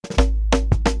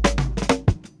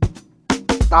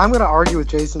I'm going to argue with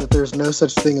Jason that there's no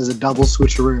such thing as a double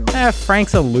switcheroo.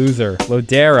 Frank's a loser.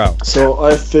 Lodero. So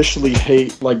I officially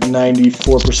hate like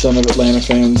 94% of Atlanta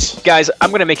fans. Guys, I'm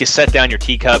going to make you set down your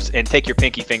teacups and take your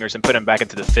pinky fingers and put them back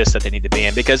into the fist that they need to be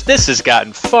in, because this has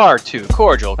gotten far too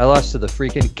cordial. I lost to the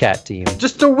freaking cat team.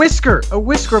 Just a whisker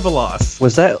of a loss.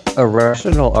 Was that a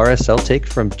rational RSL take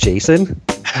from Jason?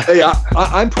 Hey,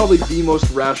 I'm probably the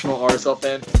most rational RSL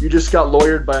fan. You just got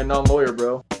lawyered by a non-lawyer,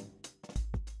 bro.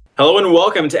 Hello and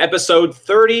welcome to episode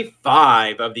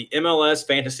 35 of the MLS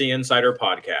Fantasy Insider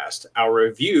Podcast, our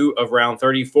review of round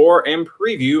 34 and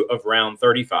preview of round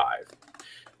 35.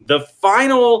 The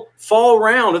final fall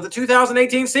round of the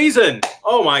 2018 season.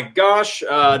 Oh my gosh.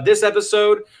 This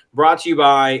episode brought to you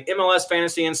by MLS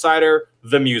Fantasy Insider,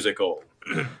 the musical.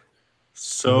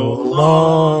 So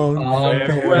long,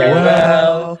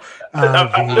 farewell. No.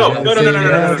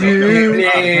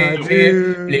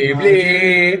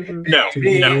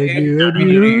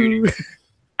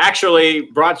 Actually,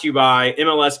 brought to you by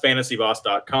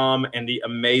MLSFantasyBoss.com and the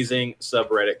amazing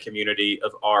subreddit community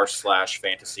of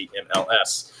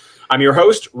r/FantasyMLS. I'm your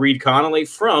host, Reed Connolly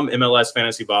from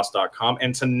MLSFantasyBoss.com,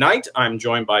 and tonight I'm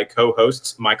joined by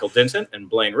co-hosts Michael Denton and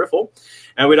Blaine Riffle.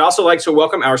 And we'd also like to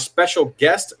welcome our special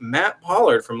guest, Matt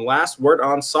Pollard from Last Word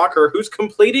on Soccer, who's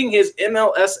completing his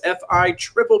MLSFI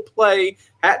triple play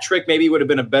hat trick, maybe would have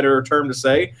been a better term to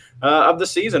say, of the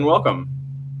season. Welcome.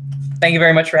 Thank you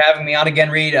very much for having me on again,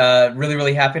 Reed.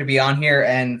 Really happy to be on here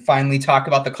and finally talk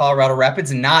about the Colorado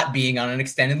Rapids not being on an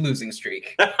extended losing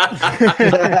streak.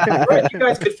 Right, you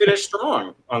guys could finish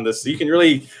strong on this. You can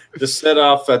really just set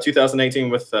off 2018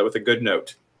 with a good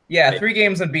note. Yeah, 3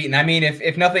 games unbeaten. I mean,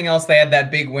 if nothing else, they had that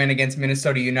big win against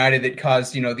Minnesota United that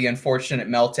caused, the unfortunate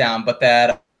meltdown, but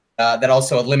that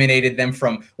also eliminated them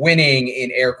from winning,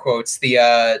 in air quotes, the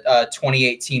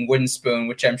 2018 Wooden Spoon,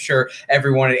 which I'm sure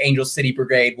everyone at Angel City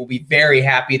Brigade will be very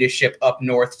happy to ship up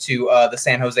north to the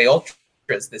San Jose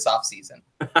Ultras this offseason.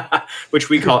 Which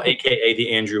we call AKA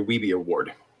the Andrew Wiebe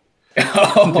Award. I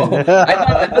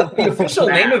thought the official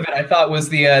name of it, I thought, was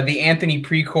the Anthony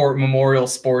Precourt Memorial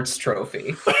Sports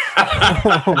Trophy.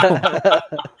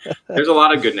 There's a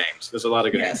lot of good names. There's a lot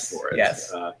of good names for it.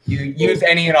 Yes. You use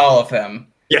any and all of them.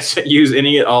 Yes, use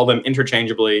any and all of them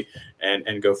interchangeably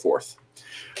and go forth.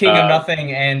 King of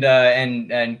Nothing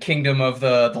and Kingdom of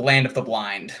the Land of the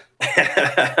Blind.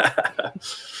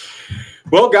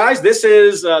 Well, guys, this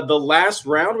is the last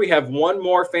round. We have one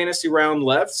more fantasy round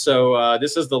left. So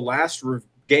this is the last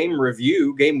game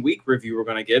week review we're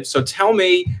going to give. So tell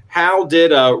me, how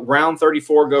did round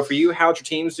 34 go for you? How'd your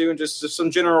teams do? And just some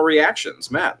general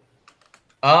reactions. Matt.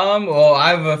 Well,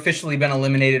 I've officially been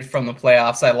eliminated from the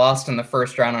playoffs. I lost in the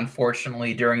first round,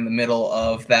 unfortunately, during the middle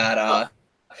of that,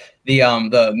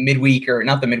 the midweek, or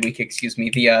not the midweek, excuse me,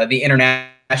 the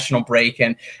international break,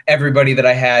 and everybody that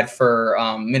I had for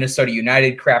Minnesota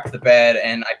United crapped the bed,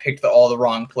 and I picked all the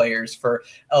wrong players for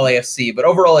LAFC. But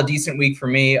overall, a decent week for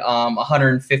me.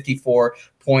 154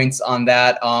 points on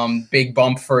that. Big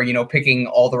bump for, picking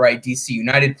all the right DC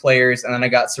United players. And then I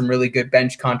got some really good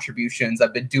bench contributions.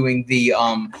 I've been doing the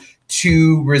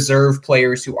 2 reserve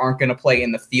players who aren't going to play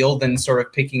in the field and sort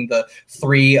of picking the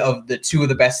 2 of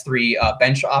the best 3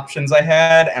 bench options I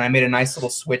had. And I made a nice little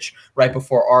switch right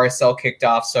before RSL kicked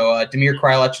off. So Damir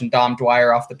Kralic and Dom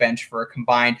Dwyer off the bench for a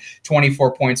combined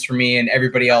 24 points for me, and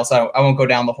everybody else. I won't go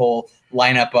down the whole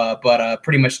lineup, but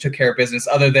pretty much took care of business,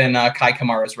 other than Kai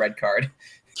Kamara's red card.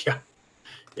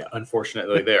 Yeah,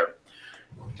 unfortunately there.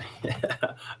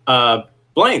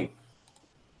 Blaine.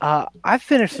 I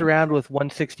finished the round with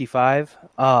 165,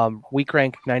 week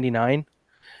rank 99,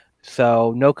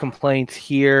 so no complaints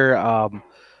here.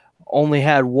 Only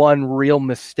had one real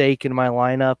mistake in my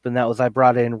lineup, and that was I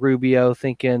brought in Rubio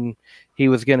thinking he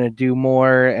was going to do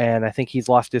more, and I think he's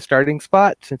lost his starting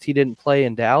spot since he didn't play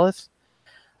in Dallas.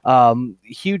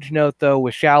 Huge note, though,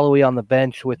 with Shallowy on the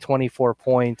bench with 24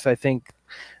 points. I think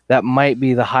that might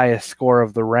be the highest score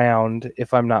of the round,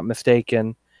 if I'm not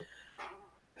mistaken.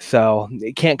 So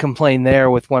can't complain there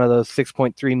with one of those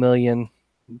 6.3 million.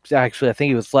 Actually, I think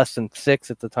he was less than 6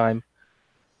 at the time.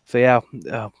 So yeah,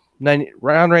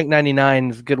 round rank 99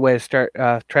 is a good way to start.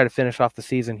 Try to finish off the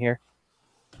season here.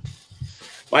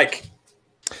 Mike.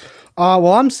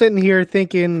 Well, I'm sitting here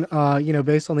thinking,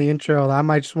 based on the intro, that I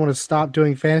might just want to stop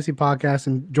doing fantasy podcasts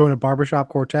and join a barbershop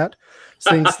quartet,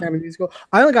 sing standard musical.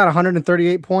 I only got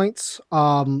 138 points.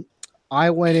 I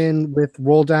went in with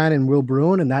Roldan and Will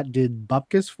Bruin, and that did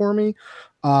bupkis for me.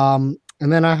 And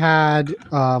then I had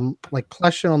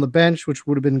Kleshin on the bench, which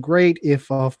would have been great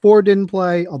if Ford didn't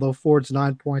play, although Ford's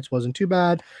 9 points wasn't too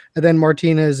bad. And then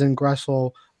Martinez and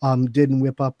Gressel didn't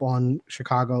whip up on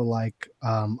Chicago like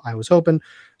I was hoping.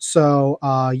 So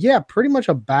yeah, pretty much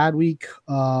a bad week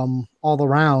all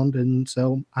around, and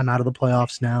so I'm out of the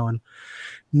playoffs now, and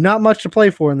not much to play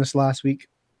for in this last week.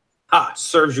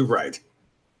 Serves you right.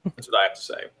 That's what I have to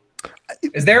say.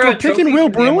 Is there a picking Will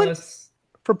Bruin? MLS?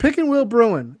 For picking Will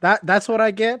Bruin, that's what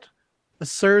I get. It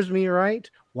serves me right.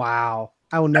 Wow,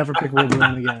 I will never pick Will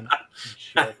Bruin again.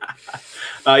 Shit.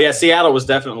 Yeah, Seattle was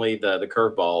definitely the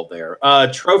curveball there.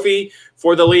 Trophy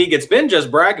for the league. It's been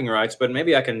just bragging rights, but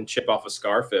maybe I can chip off a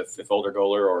scarf if Older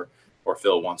Goaler or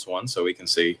Phil wants one, so we can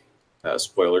see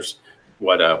spoilers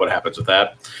what happens with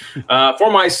that.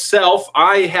 For myself,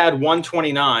 I had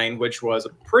 129, which was a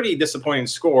pretty disappointing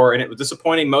score, and it was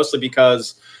disappointing mostly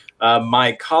because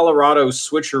my Colorado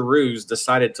switcheroos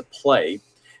decided to play,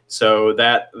 so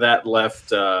that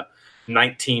left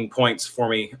 19 points for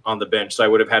me on the bench. So I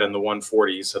would have had in the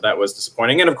 140s. So that was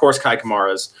disappointing. And of course, Kai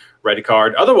Kamara's red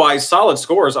card. Otherwise, solid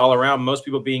scores all around, most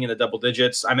people being in the double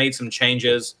digits. I made some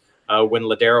changes when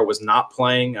Ladero was not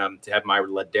playing to have my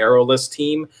Ladero-less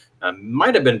team.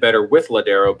 Might have been better with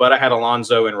Ladero, but I had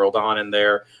Alonso and Roldan in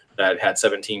there that had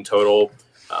 17 total.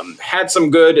 Had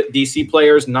some good DC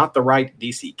players, not the right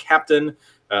DC captain.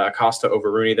 Acosta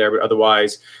over Rooney there, but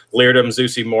otherwise, Leardom,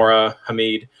 Zusi, Mora,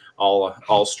 Hamid,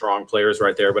 all strong players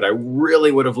right there. But I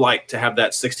really would have liked to have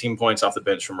that 16 points off the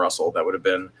bench from Russell. That would have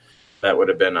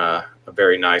been a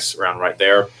very nice round right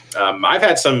there. I've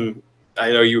had some.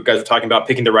 I know you guys are talking about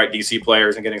picking the right DC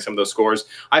players and getting some of those scores.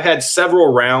 I've had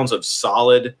several rounds of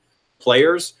solid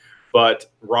players, but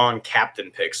wrong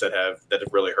captain picks that have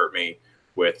really hurt me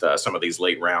with some of these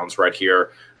late rounds right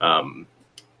here.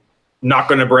 Not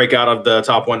going to break out of the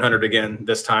top 100 again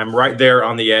this time, right there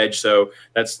on the edge. So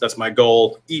that's my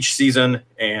goal each season,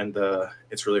 and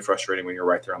it's really frustrating when you're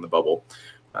right there on the bubble.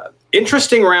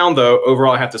 Interesting round, though,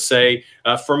 overall, I have to say.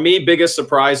 For me, biggest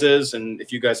surprises, and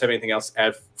if you guys have anything else to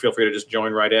add, feel free to just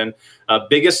join right in.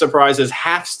 Biggest surprises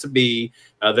has to be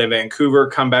the Vancouver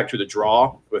comeback to the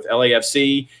draw with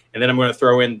LAFC, and then I'm going to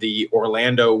throw in the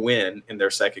Orlando win in their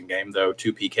second game, though,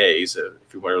 2 PKs,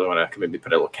 if you really want to maybe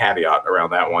put a little caveat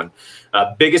around that one.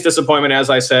 Biggest disappointment, as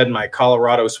I said, my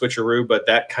Colorado switcheroo, but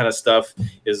that kind of stuff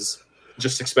is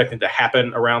just expecting to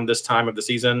happen around this time of the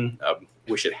season.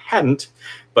 Wish it hadn't,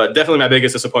 but definitely my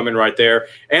biggest disappointment right there.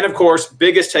 And of course,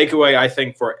 biggest takeaway, I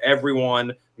think, for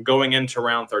everyone going into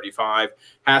round 35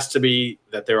 has to be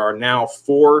that there are now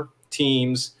 4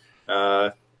 teams,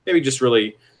 maybe just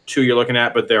really 2 you're looking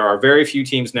at, but there are very few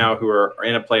teams now who are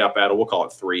in a playoff battle. We'll call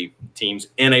it 3 teams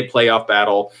in a playoff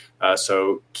battle.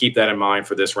 So keep that in mind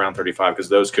for this round 35, because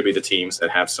those could be the teams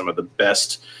that have some of the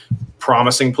best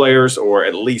promising players, or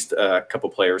at least a couple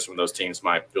players from those teams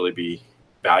might really be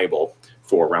valuable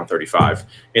for round 35.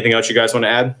 Anything else you guys want to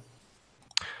add?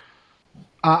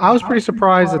 I was pretty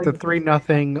surprised at the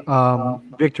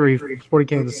 3-0 victory Sporting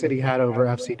Kansas City had over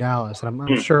FC Dallas, and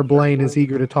I'm sure Blaine is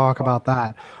eager to talk about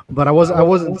that. But I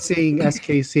wasn't seeing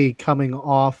SKC coming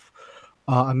off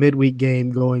a midweek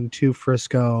game going to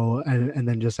Frisco and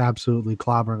then just absolutely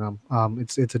clobbering them.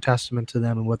 It's a testament to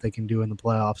them and what they can do in the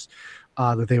playoffs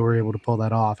that they were able to pull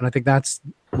that off. And I think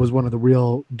was one of the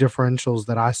real differentials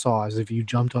that I saw, is if you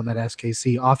jumped on that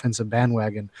SKC offensive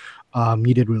bandwagon,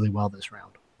 you did really well this round.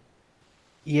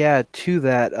 Yeah, to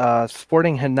that,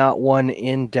 Sporting had not won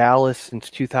in Dallas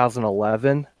since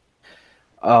 2011.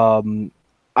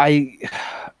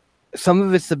 Some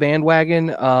of it's the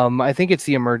bandwagon. I think it's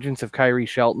the emergence of Kyrie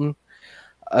Shelton.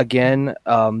 Again,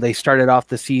 they started off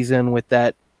the season with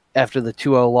that after the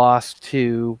 2-0 loss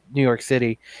to New York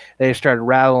City. They started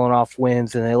rattling off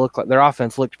wins, and their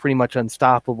offense looked pretty much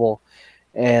unstoppable.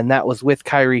 And that was with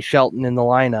Kyrie Shelton in the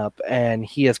lineup, and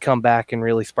he has come back and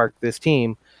really sparked this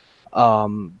team.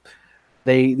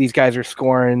 These guys are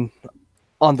scoring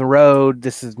on the road.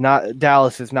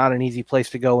 Dallas is not an easy place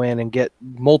to go in and get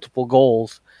multiple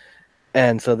goals.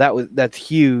 And so that's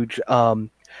huge.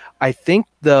 I think,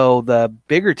 though, the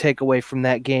bigger takeaway from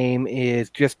that game is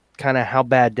just kind of how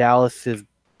bad Dallas has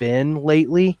been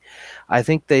lately. I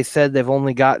think they said they've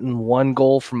only gotten 1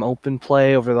 goal from open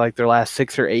play over their last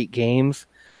 6 or 8 games.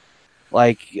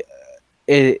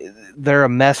 They're a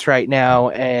mess right now,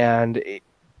 and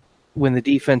when the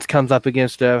defense comes up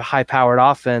against a high-powered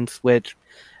offense, which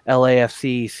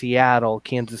LAFC, Seattle,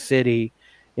 Kansas City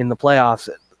in the playoffs,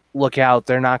 look out,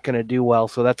 they're not going to do well.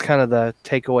 So that's kind of the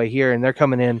takeaway here. And they're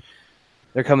coming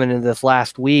in this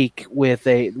last week where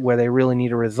they really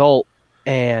need a result.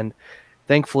 And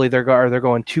thankfully they're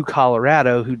going to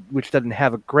Colorado, which doesn't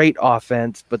have a great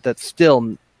offense, but that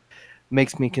still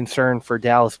makes me concerned for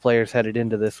Dallas players headed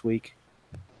into this week.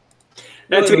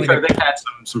 And to be fair, they've had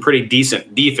some pretty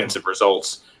decent defensive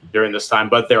results during this time,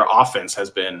 but their offense has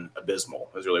been abysmal,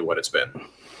 is really what it's been.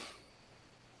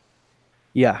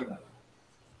 Yeah.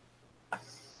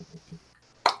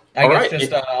 I guess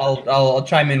just I'll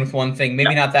chime in with one thing.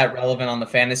 Maybe not that relevant on the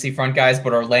fantasy front, guys,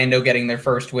 but Orlando getting their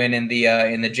first win in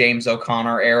the James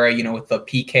O'Connor era, with the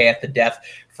PK at the death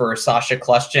for Sasha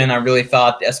Kljestan. I really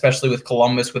thought, especially with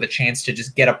Columbus, with a chance to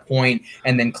just get a point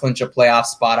and then clinch a playoff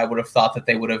spot, I would have thought that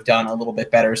they would have done a little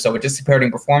bit better. So a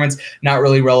disappointing performance, not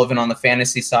really relevant on the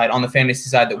fantasy side. On the fantasy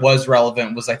side that was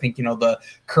relevant was, I think, the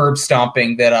curb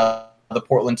stomping that the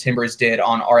Portland Timbers did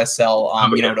on RSL,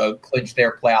 to clinch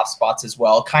their playoff spots as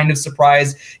well. Kind of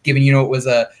surprised, given, it was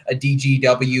a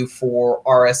DGW for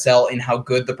RSL and how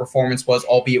good the performance was,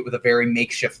 albeit with a very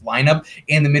makeshift lineup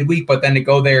in the midweek, but then to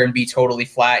go there and be totally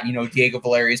flat, Diego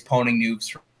Valeri's pwning noobs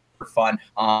for fun.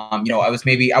 I'm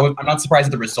not surprised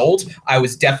at the result. I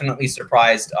was definitely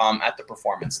surprised at the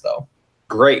performance, though.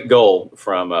 Great goal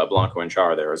from Blanco and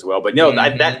Char there as well. But no,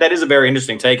 that is a very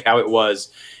interesting take, how it was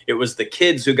the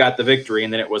kids who got the victory,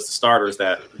 and then it was the starters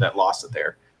that lost it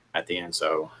there at the end.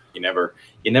 So you never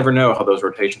know how those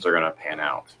rotations are going to pan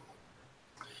out.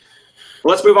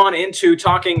 Let's move on into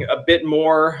talking a bit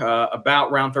more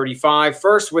about round 35.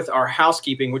 First, with our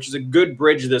housekeeping, which is a good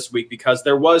bridge this week because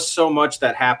there was so much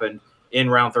that happened in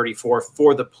round 34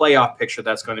 for the playoff picture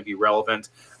that's going to be relevant.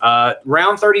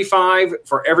 Round 35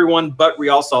 for everyone but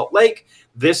Real Salt Lake.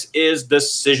 This is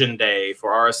decision day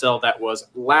for RSL. That was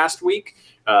last week.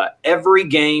 Every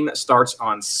game starts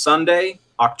on Sunday,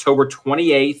 October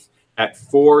 28th at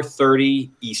 4:30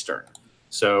 Eastern.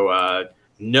 So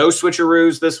no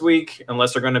switcheroos this week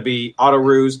unless they're going to be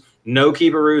auto-roos. No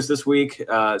keeper-roos this week.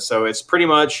 So it's pretty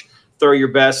much throw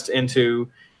your best into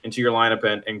your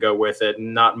lineup and go with it.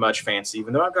 Not much fancy,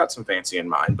 even though I've got some fancy in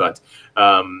mind, but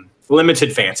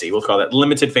limited fancy. We'll call that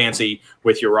limited fancy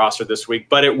with your roster this week.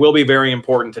 But it will be very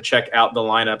important to check out the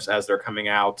lineups as they're coming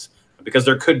out because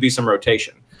there could be some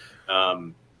rotation.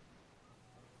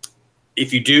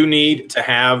 If you do need to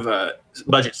have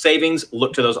budget savings,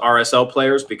 look to those RSL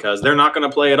players because they're not going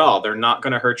to play at all. They're not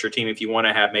going to hurt your team if you want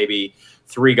to have maybe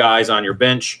 3 guys on your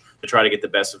bench to try to get the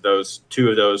best of those 2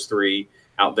 of those 3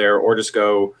 out there, or just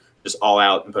go all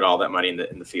out and put all that money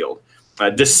in the field.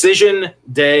 Decision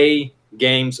day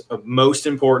games of most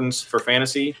importance for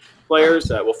fantasy players.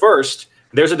 Well, first,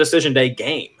 there's a decision day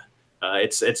game.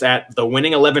 It's at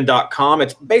thewinning11.com.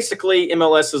 It's basically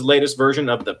MLS's latest version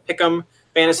of the Pick'em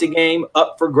fantasy game.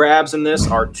 Up for grabs in this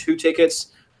are 2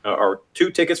 tickets, or 2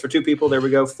 tickets for 2 people. There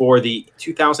we go, for the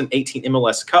 2018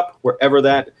 MLS Cup, wherever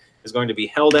that is going to be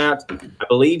held at. I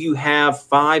believe you have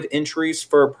 5 entries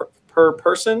per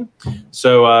person.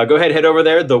 So go ahead, head over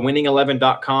there,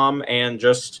 thewinning11.com, and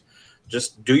just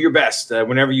do your best.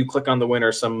 Whenever you click on the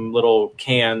winner, some little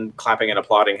can clapping and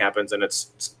applauding happens, and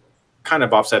it's kind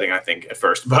of offsetting, I think, at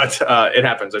first, but it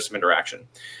happens. There's some interaction.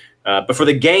 But for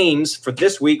the games for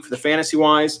this week, for the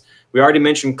fantasy-wise, we already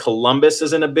mentioned Columbus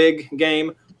is in a big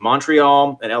game,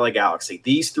 Montreal, and LA Galaxy.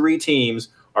 These 3 teams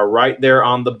are right there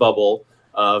on the bubble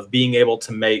of being able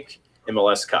to make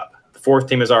MLS Cup. The 4th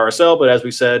team is RSL, but as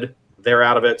we said, they're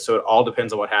out of it, so it all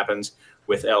depends on what happens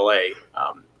with LA.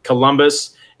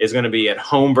 Columbus is going to be at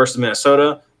home versus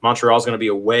Minnesota. Montreal is going to be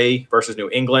away versus New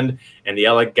England, and the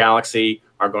LA Galaxy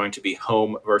are going to be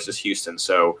home versus Houston.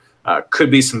 So could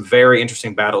be some very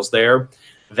interesting battles there.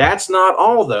 That's not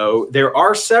all, though. There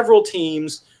are several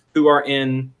teams who are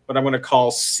in what I'm going to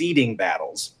call seeding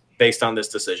battles based on this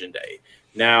decision day.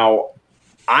 Now,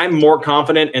 I'm more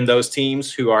confident in those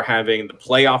teams who are having the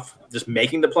playoff, just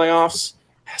making the playoffs,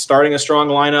 starting a strong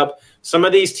lineup. Some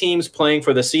of these teams playing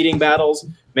for the seeding battles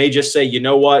may just say, you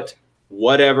know what,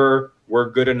 whatever, we're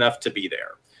good enough to be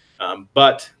there.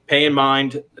 But pay in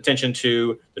mind attention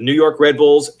to the New York Red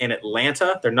Bulls and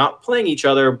Atlanta. They're not playing each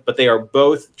other, but they are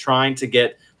both trying to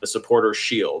get the Supporters'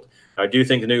 Shield. I do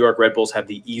think the New York Red Bulls have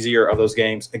the easier of those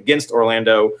games against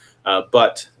Orlando,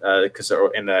 but because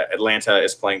Atlanta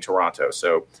is playing Toronto,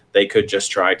 so they could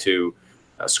just try to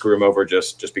screw them over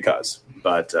just because.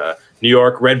 But New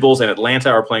York Red Bulls and Atlanta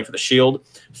are playing for the Shield.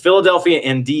 Philadelphia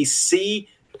and DC,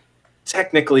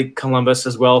 technically Columbus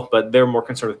as well, but they're more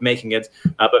concerned with making it.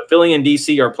 But Philly and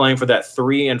DC are playing for that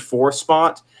 3 and 4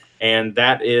 spot, and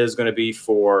that is going to be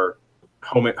for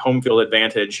home field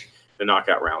advantage, the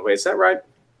knockout round. Wait, is that right?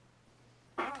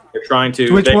 They're trying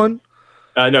to. Which one?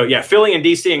 No, yeah, Philly and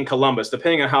DC and Columbus,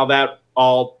 depending on how that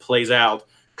all plays out,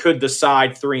 could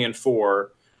decide 3 and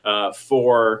 4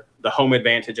 for the home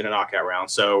advantage in a knockout round.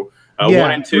 So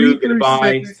 1 and 2 get a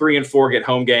bye, 3 and 4 get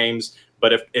home games.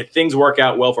 But if things work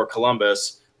out well for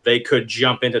Columbus, they could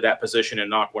jump into that position and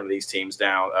knock one of these teams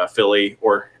down, Philly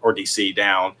or DC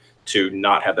down, to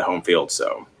not have the home field.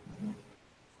 So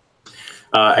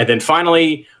And then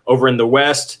finally, over in the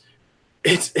West,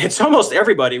 it's almost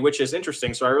everybody, which is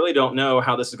interesting. So I really don't know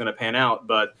how this is going to pan out.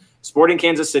 But Sporting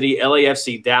Kansas City,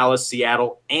 LAFC, Dallas,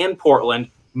 Seattle, and Portland,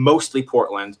 mostly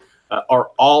Portland,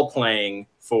 are all playing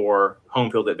for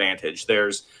home field advantage.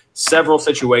 There's several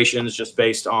situations just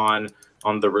based on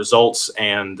the results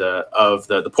and of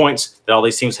the points that all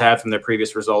these teams have from their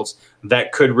previous results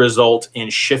that could result in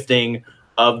shifting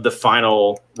of the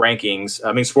final rankings.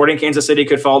 I mean, Sporting Kansas City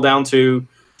could fall down to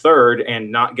third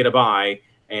and not get a bye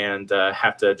and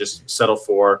have to just settle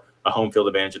for a home field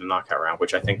advantage in the knockout round,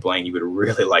 which I think, Blaine, you would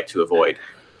really like to avoid.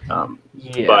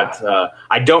 But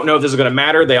I don't know if this is going to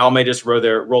matter. They all may just roll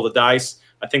the dice.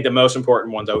 I think the most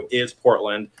important one, though, is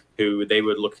Portland, who they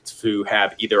would look to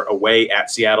have either away at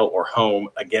Seattle or home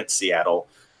against Seattle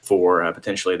for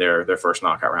potentially their first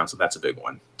knockout round. So that's a big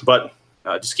one. But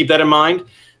just keep that in mind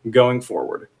going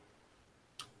forward.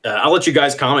 I'll let you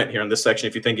guys comment here in this section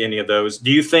if you think any of those.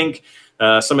 Do you think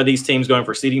some of these teams going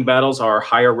for seeding battles are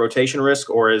higher rotation risk,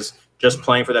 or is just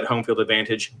playing for that home field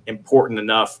advantage important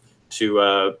enough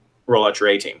to roll out your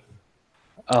A team?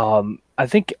 I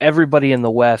think everybody in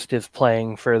the West is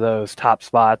playing for those top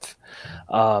spots.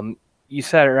 You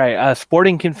said it right.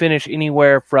 Sporting can finish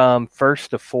anywhere from first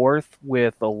to fourth,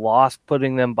 with a loss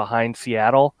putting them behind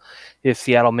Seattle. If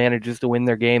Seattle manages to win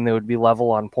their game, they would be level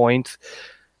on points.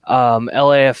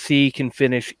 LAFC can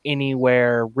finish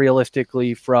anywhere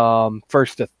realistically from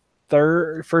first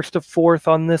to fourth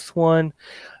on this one.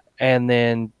 And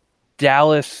then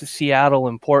Dallas, Seattle,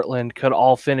 and Portland could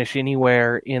all finish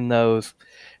anywhere in those.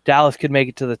 Dallas could make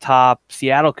it to the top.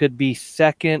 Seattle could be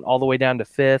second all the way down to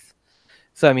fifth.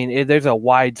 So, I mean, there's a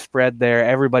wide spread there.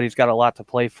 Everybody's got a lot to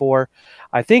play for.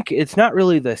 I think it's not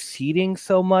really the seeding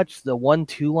so much. The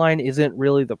 1-2 line isn't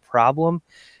really the problem.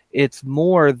 It's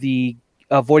more the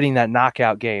avoiding that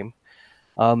knockout game.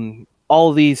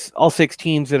 All 6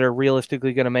 teams that are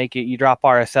realistically going to make it, you drop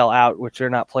RSL out, which they're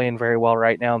not playing very well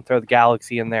right now, and throw the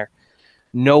Galaxy in there.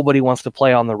 Nobody wants to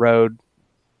play on the road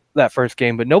that first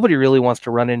game, but nobody really wants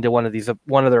to run into one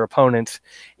of their opponents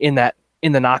in the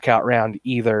knockout round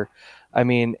either. I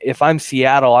mean, if I'm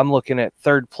Seattle, I'm looking at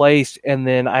third place, and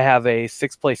then I have a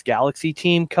 6th place Galaxy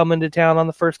team coming to town on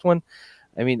the first one.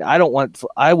 I mean, I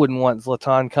wouldn't want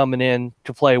Zlatan coming in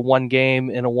to play one game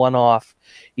in a one-off,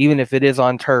 even if it is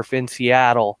on turf in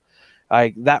Seattle.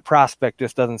 That prospect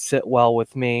just doesn't sit well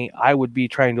with me. I would be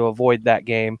trying to avoid that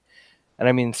game. And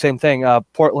I mean, same thing.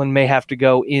 Portland may have to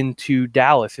go into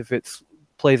Dallas if it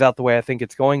plays out the way I think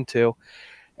it's going to.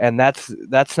 And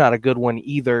that's not a good one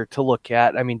either to look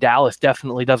at. I mean, Dallas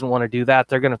definitely doesn't want to do that.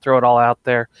 They're going to throw it all out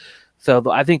there.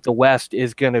 So I think the West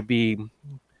is going to be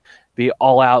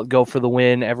all out, go for the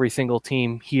win. Every single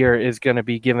team here is going to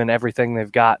be given everything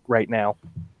they've got right now.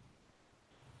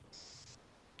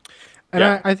 And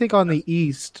I think on the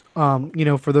East,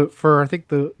 for I think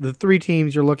the 3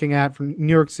 teams you're looking at from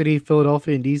New York City,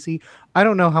 Philadelphia, and DC, I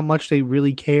don't know how much they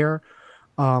really care.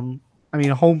 I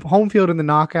mean, home field in the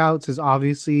knockouts is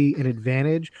obviously an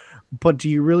advantage, but do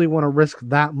you really want to risk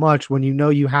that much when you know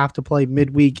you have to play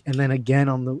midweek and then again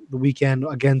on the weekend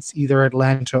against either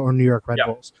Atlanta or New York Red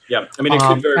Bulls? Yeah, I mean, it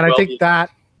could very and well I think be. that.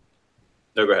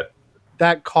 No, go ahead.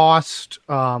 That cost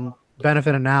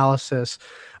benefit analysis,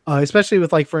 especially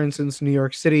with, like, for instance, New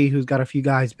York City, who's got a few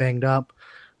guys banged up.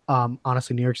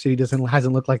 Honestly, New York City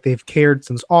hasn't looked like they've cared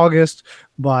since August,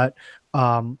 but.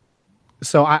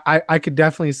 So I could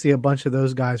definitely see a bunch of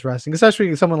those guys resting,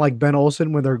 especially someone like Ben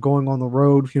Olsen when they're going on the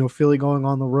road, Philly going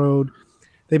on the road.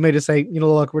 They may just say,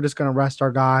 look, we're just going to rest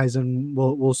our guys and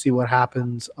we'll see what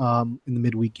happens in the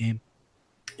midweek game.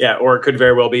 Yeah, or it could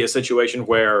very well be a situation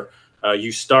where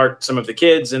you start some of the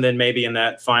kids and then maybe in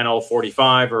that final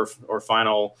 45 or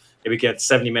final maybe get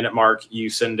 70-minute mark, you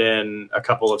send in a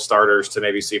couple of starters to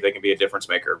maybe see if they can be a difference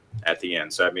maker at the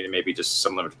end. So, I mean, it may be just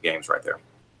some limited games right there.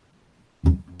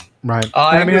 Right.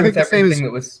 I think with the same everything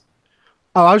that was.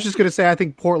 Oh, I was just going to say, I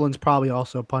think Portland's probably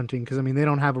also punting because, I mean, they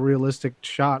don't have a realistic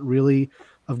shot really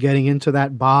of getting into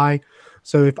that bye.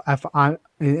 So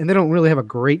and they don't really have a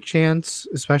great chance,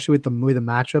 especially with the way the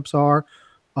matchups are,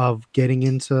 of getting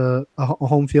into a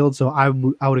home field. So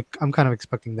I'm kind of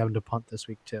expecting them to punt this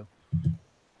week too.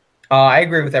 I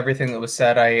agree with everything that was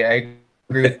said. I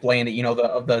agree with Blaine that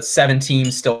of the 7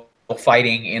 teams still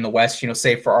fighting in the West,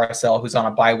 save for RSL, who's on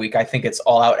a bye week. I think it's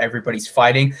all out. Everybody's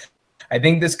fighting. I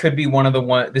think this could be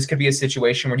this could be a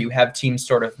situation where you have teams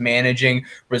sort of managing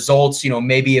results.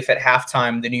 Maybe if at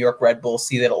halftime the New York Red Bulls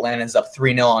see that Atlanta is up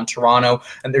 3-0 on Toronto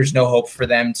and there's no hope for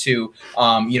them to,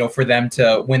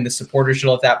 win the Supporters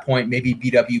Shield at that point, maybe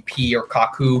BWP or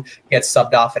Kaku gets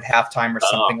subbed off at halftime or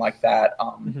something like that.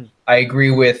 I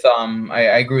agree with I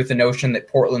agree with the notion that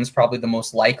Portland's probably the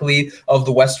most likely of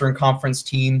the Western Conference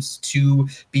teams to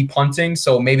be punting.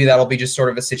 So maybe that'll be just sort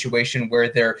of a situation where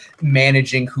they're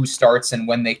managing who starts and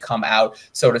when they come out,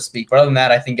 so to speak. But other than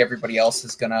that, I think everybody else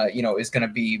is gonna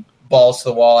be balls to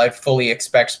the wall. I fully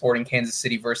expect Sporting Kansas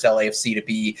City versus LAFC to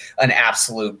be an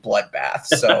absolute bloodbath.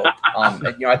 So,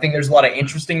 I think there's a lot of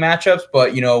interesting matchups,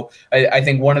 but, I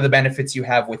think one of the benefits you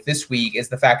have with this week is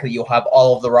the fact that you'll have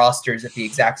all of the rosters at the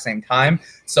exact same time.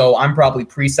 So I'm probably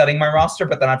presetting my roster,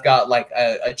 but then I've got like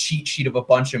a cheat sheet of a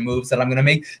bunch of moves that I'm going to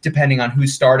make depending on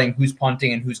who's starting, who's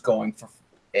punting, and who's going for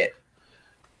it.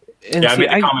 And yeah, I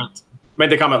made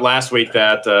the comment last week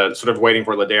that sort of waiting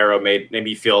for Ladero made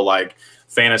me feel like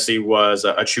fantasy was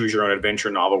a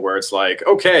choose-your-own-adventure novel where it's like,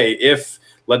 okay, if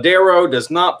Ladero does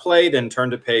not play, then turn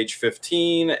to page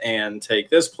 15 and take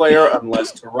this player.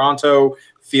 Unless Toronto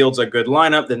fields a good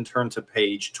lineup, then turn to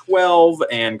page 12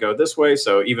 and go this way.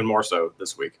 So even more so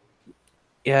this week.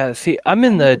 Yeah, see, I'm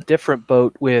in the different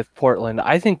boat with Portland.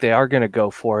 I think they are going to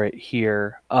go for it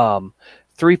here.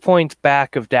 3 points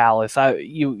back of Dallas.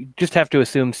 You just have to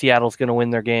assume Seattle's going to win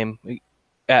their game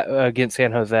against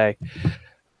San Jose.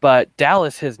 But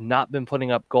Dallas has not been putting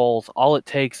up goals. All it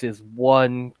takes is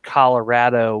one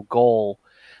Colorado goal,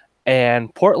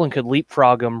 and Portland could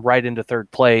leapfrog them right into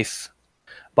third place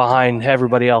behind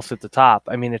everybody else at the top.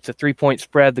 I mean, it's a 3-point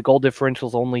spread. The goal differential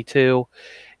is only 2.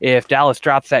 If Dallas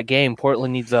drops that game,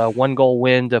 Portland needs a 1-goal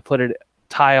win to put it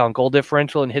tie on goal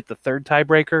differential and hit the third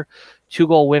tiebreaker.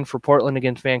 2-goal win for Portland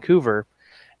against Vancouver,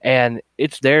 and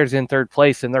it's theirs in third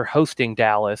place, and they're hosting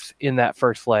Dallas in that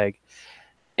first leg.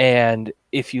 And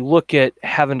if you look at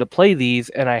having to play these,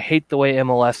 and I hate the way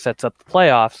MLS sets up the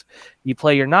playoffs, you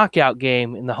play your knockout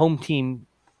game, and the home team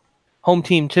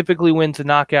typically wins the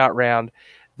knockout round.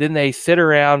 Then they sit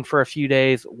around for a few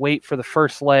days, wait for the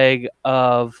first leg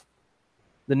of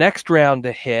the next round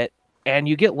to hit, and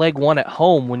you get leg 1 at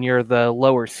home when you're the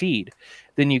lower seed.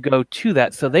 Then you go to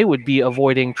that. So they would be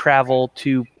avoiding travel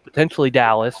to potentially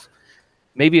Dallas.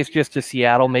 Maybe it's just to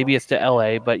Seattle, maybe it's to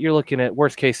LA, but you're looking at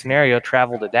worst case scenario,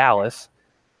 travel to Dallas.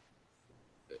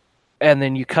 And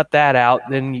then you cut that out,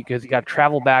 then because you got to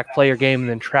travel back, play your game, and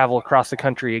then travel across the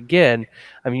country again.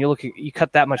 I mean, you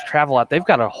cut that much travel out. They've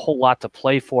got a whole lot to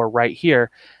play for right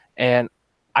here. And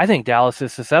I think Dallas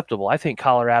is susceptible. I think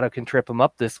Colorado can trip them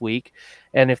up this week.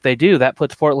 And if they do, that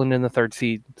puts Portland in the third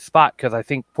seed spot because I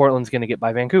think Portland's going to get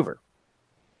by Vancouver.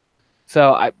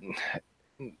 So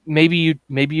maybe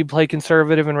you play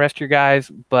conservative and rest your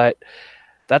guys, but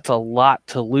that's a lot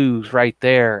to lose right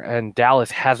there. And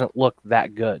Dallas hasn't looked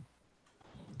that good.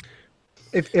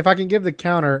 If I can give the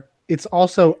counter, it's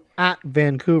also at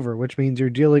Vancouver, which means you're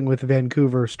dealing with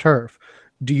Vancouver's turf.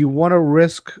 Do you want to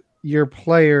risk your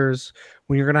players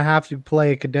when you're going to have to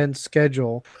play a condensed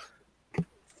schedule,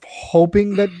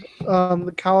 hoping that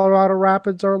the Colorado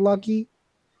Rapids are lucky?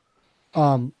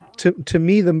 To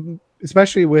me,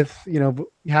 especially with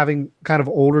having kind of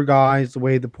older guys the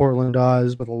way the Portland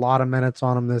does, with a lot of minutes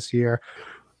on them this year,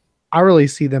 I really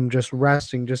see them just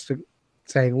resting, just to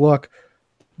saying, look,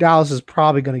 Dallas is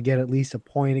probably going to get at least a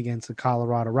point against the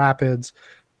Colorado Rapids.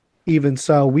 Even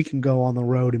so, we can go on the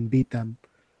road and beat them.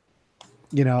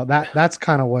 That's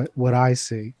kind of what I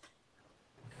see.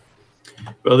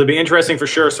 Well, it'll be interesting for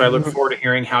sure. So I look forward to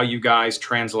hearing how you guys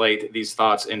translate these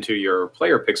thoughts into your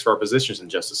player picks for our positions in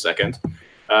just a second.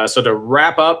 So to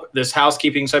wrap up this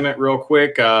housekeeping segment real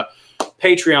quick,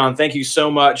 Patreon, thank you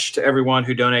so much to everyone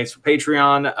who donates for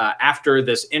Patreon. After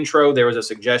this intro, there was a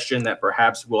suggestion that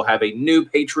perhaps we'll have a new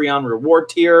Patreon reward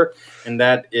tier, and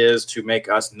that is to make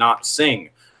us not sing.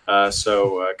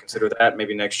 So consider that.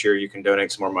 Maybe next year you can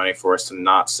donate some more money for us to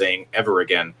not sing ever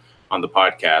again on the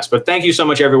podcast. But thank you so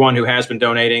much, everyone who has been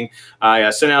donating. I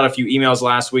sent out a few emails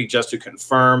last week just to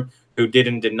confirm who did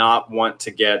and did not want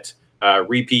to get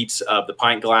repeats of the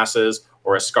pint glasses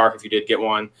or a scarf if you did get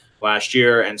one last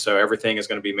year. And so everything is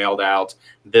going to be mailed out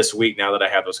this week now that I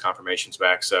have those confirmations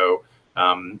back. So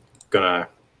I'm going to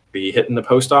be hitting the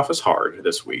post office hard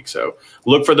this week. So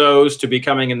look for those to be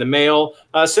coming in the mail.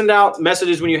 Send out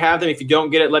messages when you have them. If you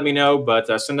don't get it, let me know.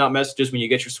 But send out messages when you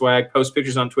get your swag. Post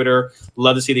pictures on Twitter.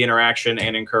 Love to see the interaction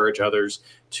and encourage others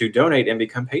to donate and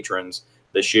become patrons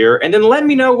this year. And then let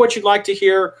me know what you'd like to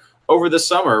hear over the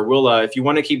summer. We'll, if you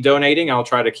want to keep donating, I'll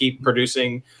try to keep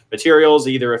producing materials,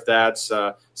 either if that's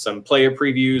some player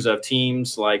previews of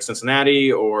teams like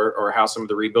Cincinnati or how some of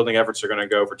the rebuilding efforts are going to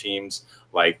go for teams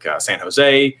like San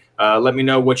Jose. Let me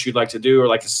know what you'd like to do or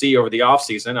like to see over the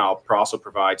offseason. I'll also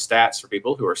provide stats for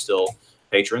people who are still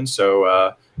patrons.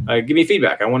 So give me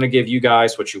feedback. I want to give you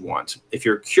guys what you want. If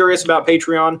you're curious about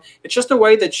Patreon, it's just a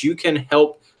way that you can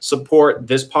help support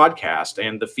this podcast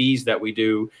and the fees that we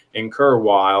do incur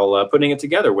while putting it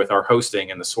together with our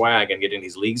hosting and the swag and getting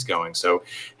these leagues going. So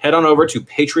head on over to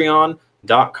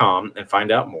patreon.com and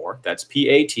find out more. That's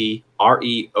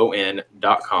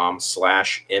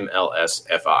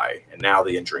patreon.com/MLSFI. And now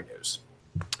the injury news.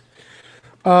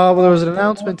 Well, there was an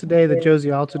announcement today that Josie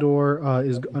Altidore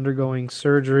is undergoing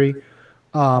surgery.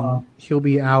 He'll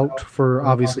be out for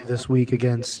obviously this week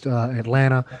against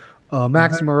Atlanta.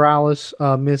 Max Morales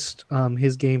missed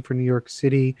his game for New York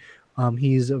City.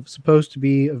 He's supposed to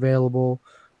be available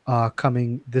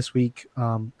coming this week,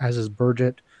 as is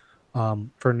Burgett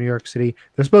for New York City.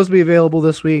 They're supposed to be available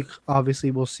this week. Obviously,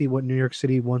 we'll see what New York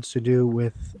City wants to do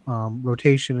with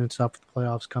rotation and stuff. The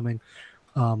playoffs coming.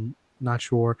 Not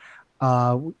sure.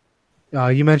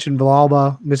 You mentioned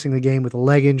Villalba missing the game with a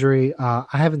leg injury. I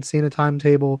haven't seen a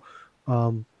timetable.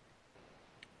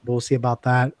 We'll see about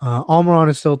that. Almiron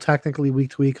is still technically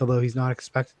week to week, although he's not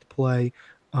expected to play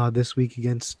this week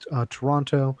against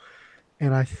Toronto.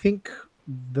 And I think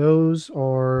those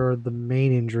are the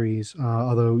main injuries,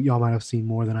 although y'all might have seen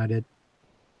more than I did.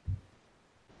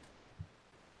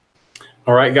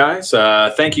 All right, guys.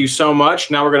 Thank you so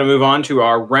much. Now we're going to move on to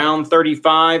our round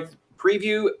 35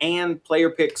 preview and player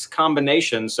picks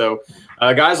combination. So,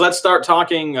 guys, let's start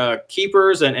talking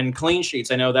keepers and clean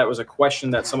sheets. I know that was a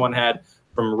question that someone had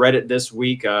from Reddit this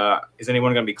week. Is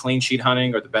anyone going to be clean sheet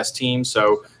hunting or the best team?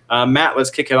 So, Matt, let's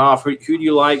kick it off. Who do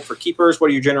you like for keepers? What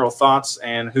are your general thoughts,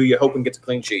 and who you hoping gets a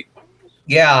clean sheet?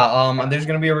 Yeah, there's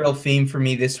going to be a real theme for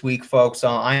me this week, folks.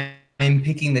 I'm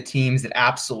picking the teams that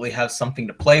absolutely have something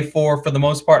to play for the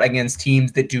most part, against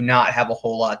teams that do not have a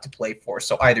whole lot to play for.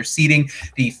 So either seeding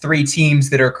the 3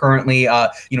 teams that are currently,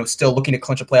 still looking to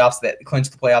clinch the playoffs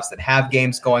that have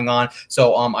games going on.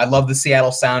 So I love the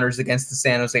Seattle Sounders against the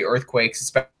San Jose Earthquakes,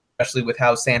 especially with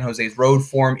how San Jose's road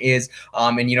form is.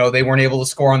 They weren't able to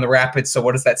score on the Rapids. So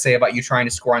what does that say about you trying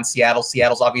to score on Seattle?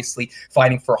 Seattle's obviously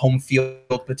fighting for home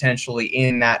field potentially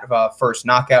in that first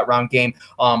knockout round game.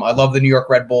 I love the New York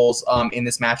Red Bulls in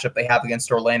this matchup they have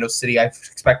against Orlando City. I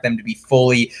expect them to be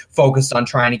fully focused on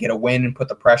trying to get a win and put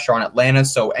the pressure on Atlanta.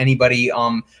 So anybody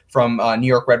from New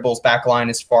York Red Bulls backline,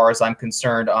 as far as I'm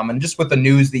concerned. And just with the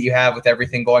news that you have with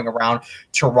everything going around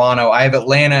Toronto, I have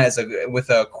Atlanta with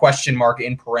a question mark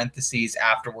in parentheses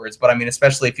afterwards. But I mean,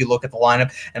 especially if you look at the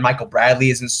lineup and Michael Bradley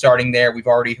isn't starting there. We've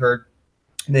already heard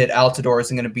that Altidore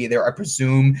isn't going to be there. I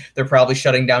presume they're probably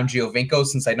shutting down Giovinco,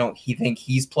 since I don't think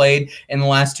he's played in the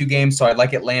last 2 games. So I'd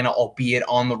like Atlanta, albeit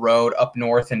on the road up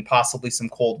north and possibly some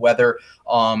cold weather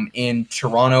in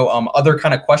Toronto. Other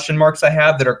kind of question marks I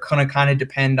have that are going to kind of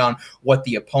depend on what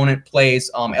the opponent plays.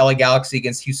 LA Galaxy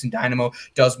against Houston Dynamo.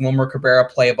 Does Wilmer Cabrera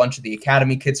play a bunch of the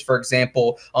academy kids, for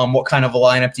example? What kind of a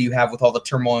lineup do you have with all the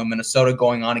turmoil in Minnesota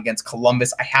going on against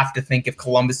Columbus? I have to think if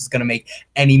Columbus is going to make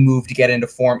any move to get into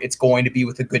form, it's going to be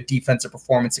with a good defensive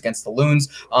performance against the Loons.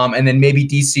 And then maybe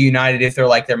DC United, if they're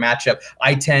like their matchup.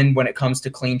 I tend, when it comes to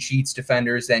clean sheets,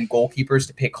 defenders, and goalkeepers,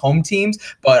 to pick home teams.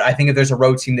 But I think if there's a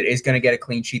road team that is going to get a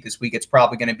clean sheet this week, it's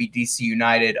probably going to be DC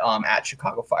United at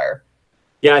Chicago Fire.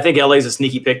 Yeah, I think LA is a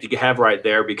sneaky pick that you have right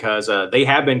there, because they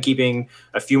have been keeping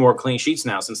a few more clean sheets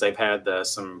now since they've had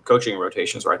some coaching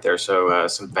rotations right there. So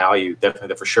some value definitely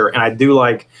there for sure. And I do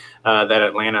like that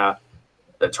Atlanta,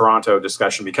 the Toronto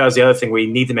discussion, because the other thing we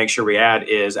need to make sure we add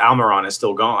is Almiron is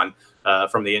still gone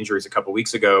from the injuries a couple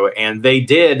weeks ago. And they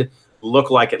did look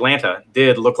like Atlanta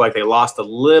did look like they lost a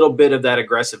little bit of that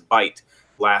aggressive bite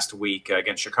last week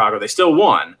against Chicago. They still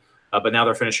won, but now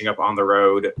they're finishing up on the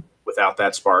road without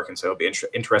that spark. And so it'll be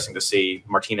interesting to see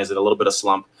Martinez in a little bit of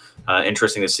slump.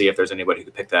 Interesting to see if there's anybody who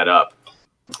could pick that up.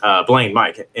 Blaine,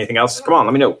 Mike, anything else? Come on,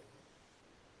 let me know.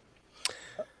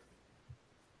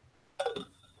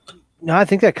 No, I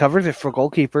think that covers it for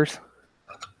goalkeepers.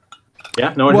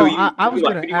 Yeah, no. Well, I was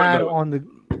going to add on the.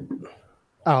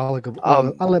 I'll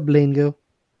let Blaine go.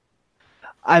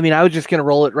 I mean, I was just going to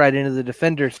roll it right into the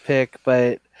defenders pick,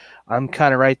 but I'm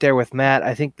kind of right there with Matt.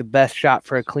 I think the best shot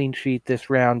for a clean sheet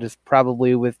this round is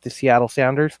probably with the Seattle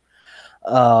Sounders.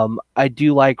 I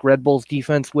do like Red Bull's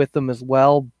defense with them as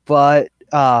well, but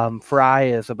Fry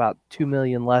is about $2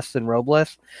 million less than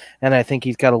Robles, and I think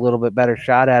he's got a little bit better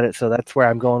shot at it, so that's where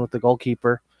I'm going with the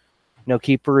goalkeeper. No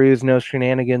keeperoos, no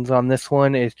shenanigans on this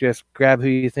one. It's just grab who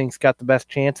you think's got the best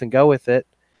chance and go with it,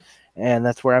 and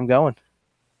that's where I'm going.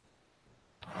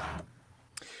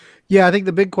 Yeah, I think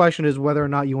the big question is whether or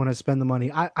not you want to spend the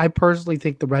money. I personally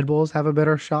think the Red Bulls have a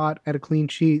better shot at a clean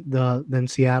sheet than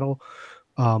Seattle,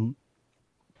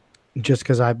 just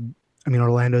because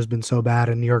Orlando's been so bad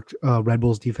and New York Red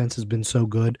Bulls defense has been so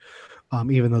good,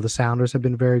 even though the Sounders have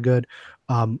been very good.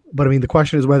 But I mean, the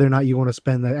question is whether or not you want to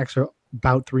spend the extra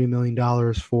about $3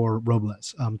 million for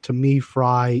Robles. To me,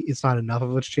 Fry, it's not enough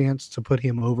of a chance to put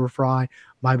him over Fry.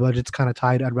 My budget's kind of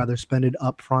tight. I'd rather spend it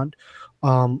up front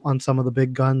on some of the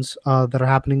big guns that are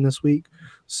happening this week.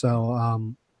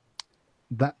 So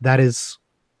that is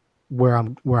where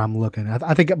I'm looking.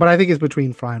 I think it's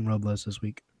between Fry and Robles this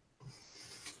week.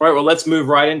 All right, well, let's move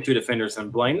right into defenders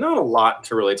and Blaine. Not a lot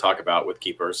to really talk about with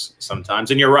keepers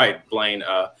sometimes. And you're right, Blaine.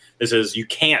 You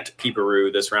can't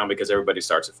keeperoo this round because everybody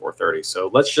starts at 4:30. So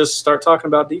let's just start talking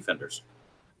about defenders.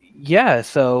 Yeah,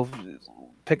 so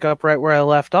pick up right where I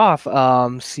left off.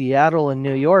 Seattle and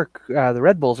New York, the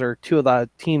Red Bulls are two of the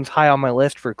teams high on my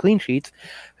list for clean sheets.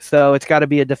 So it's got to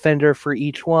be a defender for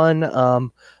each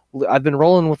one. I've been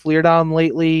rolling with Leerdam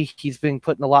lately. He's been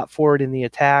putting a lot forward in the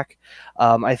attack.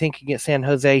 I think against San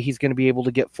Jose, he's going to be able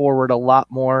to get forward a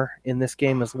lot more in this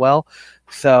game as well.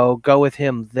 So go with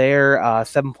him there.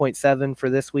 7.7 for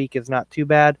this week is not too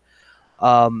bad.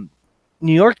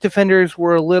 New York defenders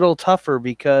were a little tougher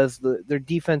because their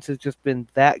defense has just been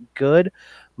that good.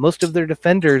 Most of their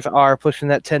defenders are pushing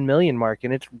that 10 million mark,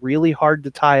 and it's really hard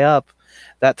to tie up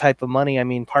that type of money. I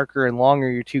mean, Parker and Long are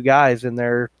your two guys, and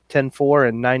they're 10-4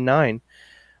 and 9-9.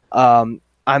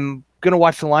 I'm going to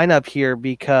watch the lineup here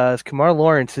because Kamar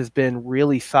Lawrence has been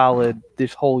really solid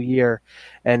this whole year.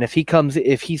 And if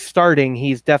he's starting,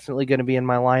 he's definitely going to be in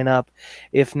my lineup.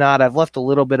 If not, I've left a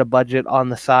little bit of budget on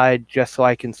the side just so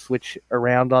I can switch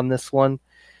around on this one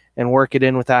and work it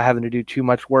in without having to do too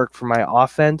much work for my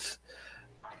offense.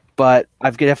 But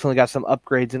I've definitely got some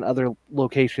upgrades in other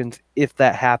locations if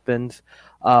that happens.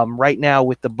 Right now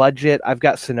with the budget, I've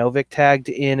got Sinovic tagged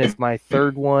in as my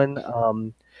third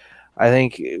one. I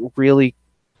think really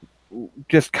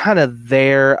just kind of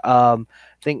there.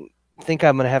 Think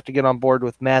I'm going to have to get on board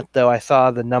with Matt, though. I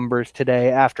saw the numbers today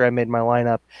after I made my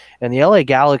lineup. And the LA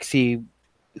Galaxy,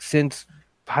 since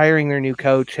hiring their new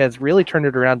coach, has really turned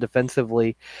it around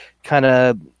defensively, kind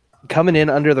of coming in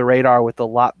under the radar with a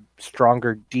lot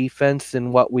stronger defense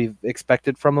than what we've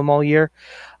expected from them all year,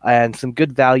 and some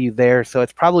good value there. So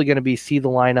it's probably going to be see the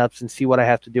lineups and see what I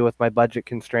have to do with my budget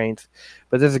constraints.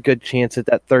 But there's a good chance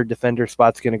that third defender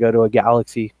spot's going to go to a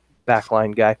Galaxy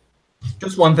backline guy.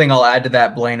 Just one thing I'll add to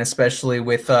that, Blaine, especially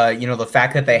with the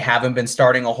fact that they haven't been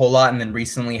starting a whole lot and then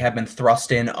recently have been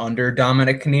thrust in under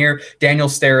Dominic Kinnear. Daniel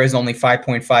Stera is only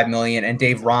 $5.5 million and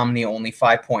Dave Romney only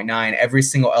 $5.9. Every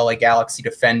single LA Galaxy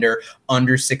defender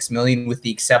under $6 million, with the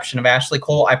exception of Ashley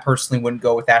Cole. I personally wouldn't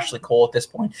go with Ashley Cole at this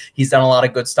point. He's done a lot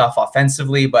of good stuff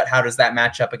offensively, but how does that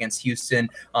match up against Houston?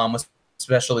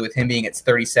 Especially with him being at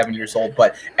 37 years old.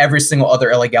 But every single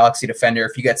other LA Galaxy defender,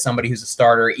 if you get somebody who's a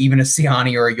starter, even a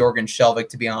Siani or a Jorgen Shelvik,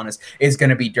 to be honest, is going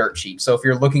to be dirt cheap. So if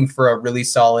you're looking for a really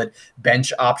solid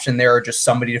bench option there, or just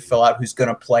somebody to fill out who's going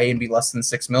to play and be less than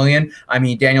 $6 million, I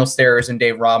mean, Daniel Steres and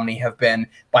Dave Romney have been,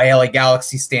 by LA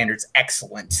Galaxy standards,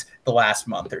 excellent the last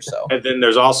month or so. And then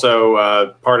there's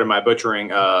also, part of my butchering,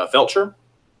 Felcher.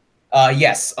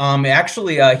 Yes.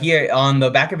 Actually, he on the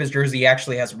back of his jersey he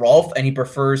actually has Rolf, and he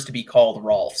prefers to be called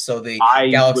Rolf. So the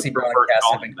Galaxy broadcast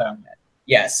have been calling that.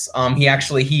 Yes. He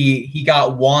actually he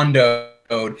got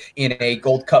Wandoed in a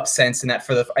Gold Cup sense, in that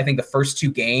for I think the first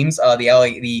two games,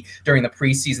 during the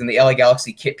preseason, the LA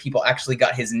Galaxy kit people actually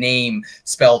got his name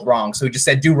spelled wrong, so he just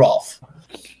said "Do Rolf."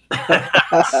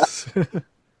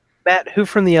 Matt, who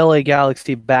from the LA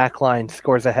Galaxy backline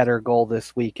scores a header goal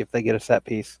this week if they get a set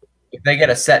piece? If they get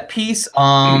a set piece,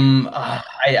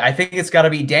 I think it's got to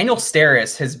be Daniel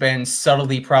Steres. Has been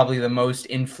subtly probably the most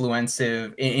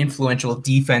influential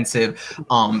defensive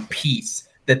piece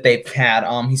that they've had.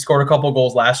 He scored a couple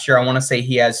goals last year. I want to say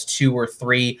he has 2 or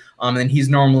 3. And he's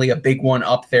normally a big one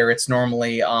up there. It's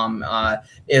normally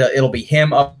it'll be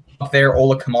him up there,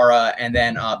 Ola Kamara, and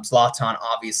then Zlatan,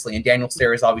 obviously. And Daniel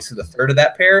Steres is obviously the third of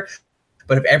that pair.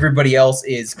 But if everybody else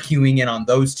is queuing in on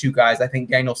those two guys, I think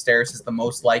Daniel Steres is the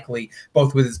most likely,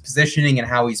 both with his positioning and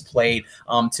how he's played,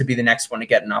 to be the next one to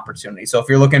get an opportunity. So if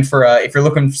you're looking for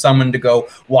someone to go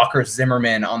Walker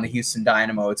Zimmerman on the Houston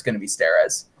Dynamo, it's going to be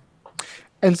Steres.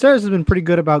 And Steres has been pretty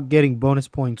good about getting bonus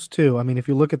points too. I mean, if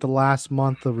you look at the last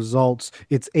month of results,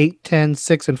 it's 8, 10,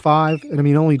 6, and 5. And I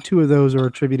mean, only 2 of those are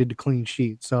attributed to clean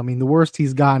sheets. So I mean, the worst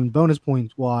he's gotten bonus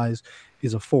points wise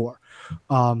is a 4.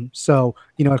 So,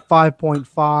 at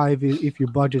 5.5, if your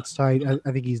budget's tight,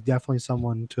 I think he's definitely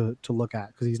someone to look at,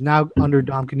 because he's now under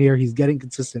Dom Kinnear. He's getting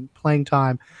consistent playing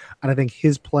time, and I think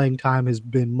his playing time has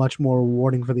been much more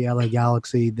rewarding for the LA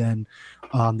Galaxy than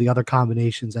the other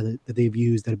combinations that they've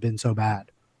used that have been so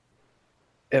bad.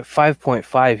 At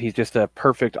 5.5, he's just a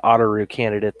perfect Otteru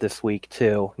candidate this week,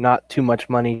 too. Not too much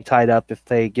money tied up if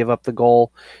they give up the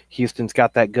goal. Houston's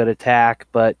got that good attack,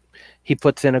 but he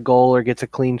puts in a goal or gets a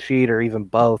clean sheet or even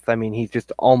both. I mean, he's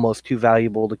just almost too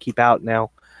valuable to keep out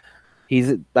now.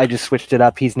 I just switched it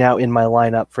up. He's now in my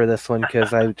lineup for this one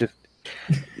because I just...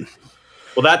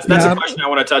 Well, that's a question I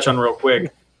want to touch on real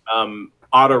quick.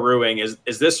 Auto-ruing,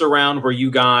 is this a round where you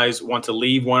guys want to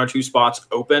leave one or two spots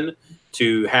open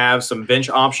to have some bench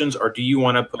options, or do you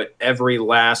want to put every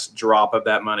last drop of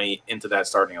that money into that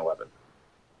starting 11?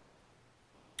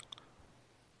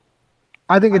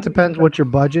 I think it depends what your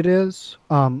budget is.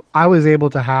 I was able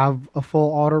to have a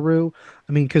full auto-roo.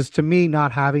 I mean, because to me,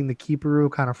 not having the keeper-roo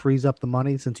kind of frees up the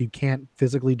money since you can't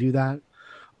physically do that.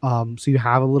 So you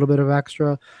have a little bit of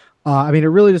extra. I mean, it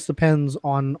really just depends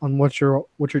on what you're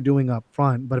doing up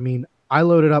front. But I mean, I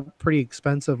loaded up pretty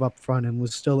expensive up front and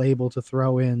was still able to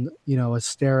throw in, a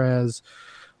Steres,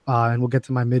 and we'll get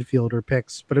to my midfielder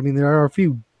picks. But I mean, there are a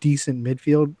few decent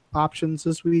midfield options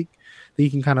this week that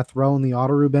you can kind of throw in the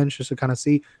auto bench just to kind of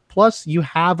see. Plus, you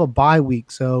have a bye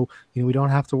week, so we don't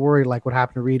have to worry like what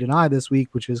happened to Reed and I this week,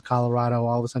 which is Colorado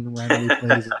all of a sudden randomly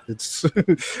plays.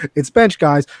 It's bench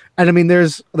guys, and I mean,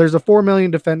 there's a 4 million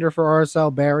defender for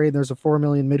RSL Barry. There's a 4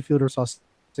 million midfielder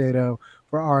Saucedo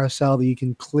for RSL that you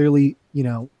can clearly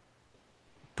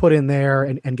put in there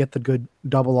and get the good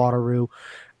double auto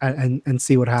and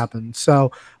see what happens.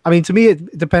 So, I mean, to me,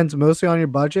 it depends mostly on your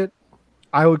budget.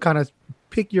 I would kind of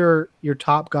pick your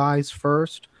top guys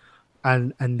first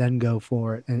and then go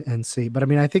for it and see. But, I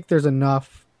mean, I think there's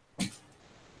enough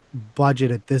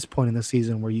budget at this point in the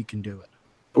season where you can do it.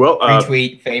 Well,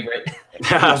 retweet favorite.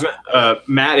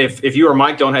 Matt, if you or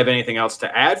Mike don't have anything else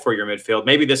to add for your midfield,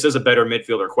 maybe this is a better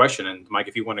midfielder question. And Mike,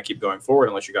 if you want to keep going forward,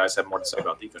 unless you guys have more to say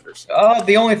about defenders.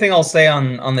 The only thing I'll say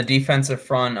on the defensive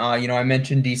front, I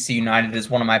mentioned DC United as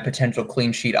one of my potential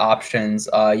clean sheet options.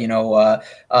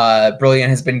 Brilliant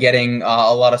has been getting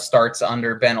a lot of starts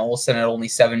under Ben Olsen at only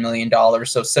 $7 million.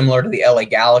 So similar to the LA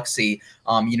Galaxy,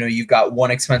 you've got one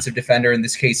expensive defender, in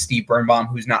this case, Steve Birnbaum,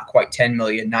 who's not quite 10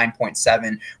 million,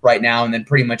 9.7 right now. And then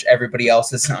pretty much everybody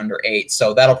else is under 8.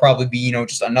 So that'll probably be,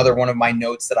 just another one of my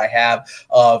notes that I have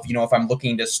of, if I'm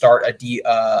looking to start a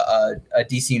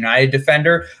DC United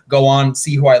defender, go on,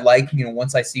 see who I like,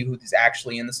 once I see who's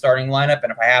actually in the starting lineup.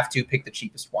 And if I have to, pick the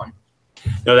cheapest one.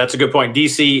 No, that's a good point.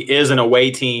 DC is an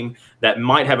away team that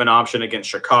might have an option against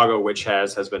Chicago, which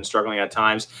has been struggling at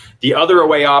times. The other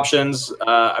away options,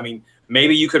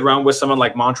 maybe you could run with someone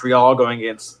like Montreal going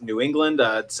against New England,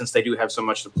 since they do have so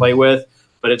much to play with.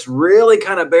 But it's really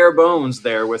kind of bare bones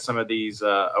there with some of these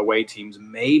away teams.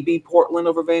 Maybe Portland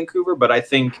over Vancouver, but I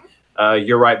think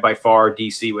you're right. By far,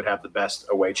 DC would have the best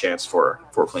away chance for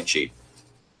a clean sheet.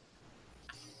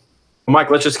 Well, Mike,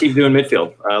 let's just keep doing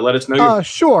midfield. Let us know.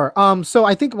 Sure. So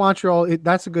I think Montreal,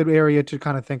 that's a good area to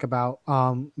kind of think about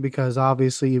because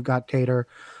obviously you've got Tater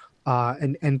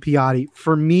and Piatti.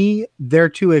 For me, they're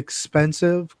too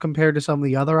expensive compared to some of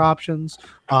the other options.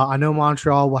 I know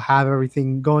Montreal will have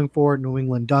everything going for it. New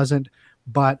England doesn't,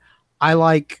 but I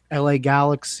like LA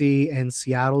Galaxy and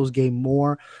Seattle's game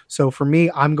more. So for me,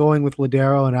 I'm going with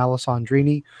Lodeiro and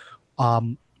Alessandrini.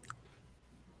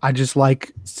 I just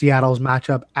like Seattle's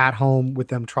matchup at home with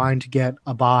them trying to get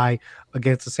a bye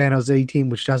against the San Jose team,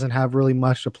 which doesn't have really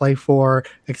much to play for,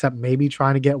 except maybe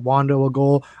trying to get Wando a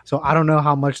goal. So I don't know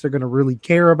how much they're going to really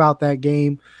care about that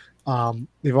game.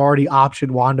 They've already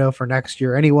optioned Wando for next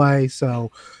year anyway.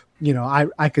 So,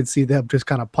 I could see them just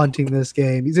kind of punting this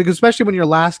game, especially when your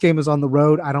last game is on the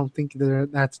road. I don't think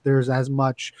there's as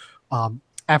much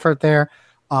effort there.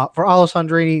 For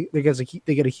Alessandrini,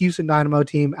 they get a Houston Dynamo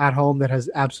team at home that has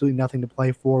absolutely nothing to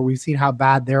play for. We've seen how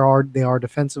bad they are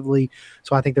defensively,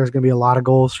 so I think there's going to be a lot of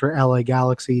goals for LA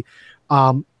Galaxy.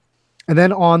 And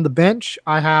then on the bench,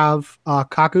 I have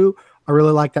Kaku. I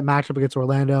really like that matchup against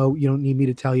Orlando. You don't need me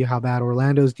to tell you how bad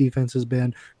Orlando's defense has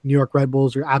been. New York Red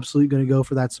Bulls are absolutely going to go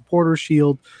for that supporter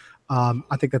shield.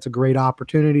 I think that's a great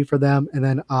opportunity for them. And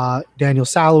then Daniel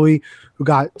Saloui, who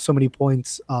got so many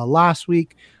points last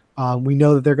week. We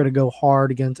know that they're going to go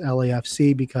hard against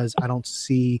LAFC because I don't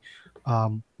see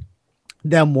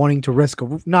them wanting to risk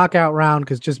a knockout round,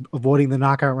 because just avoiding the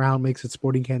knockout round makes it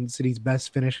Sporting Kansas City's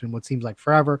best finish in what seems like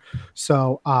forever.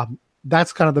 So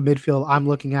that's kind of the midfield I'm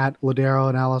looking at. Lodeiro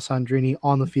and Alessandrini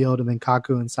on the field, and then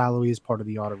Kaku and Saloui is part of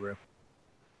the auto room.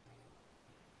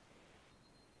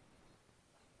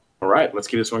 All right, let's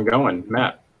keep this one going.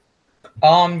 Matt.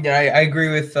 I agree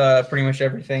with pretty much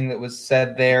everything that was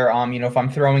said there. If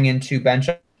I'm throwing in two bench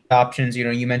options,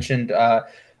 you mentioned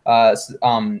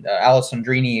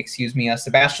Alessandrini, excuse me.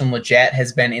 Sebastian Lletget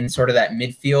has been in sort of that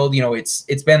midfield. You know,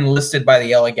 it's been listed by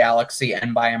the LA Galaxy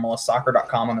and by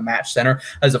MLSsoccer.com on the Match Center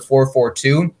as a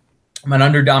 4-4-2. But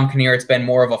under Dom Kinnear, it's been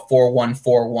more of a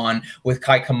 4-1-4-1, with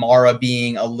Kai Kamara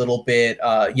being a little bit,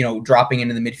 dropping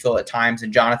into the midfield at times,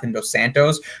 and Jonathan Dos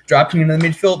Santos dropping into the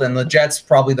midfield. And Lletget's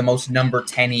probably the most number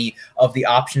 10-y of the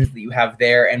options that you have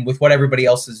there. And with what everybody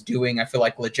else is doing, I feel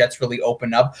like Lletget's really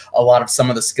opened up a lot of some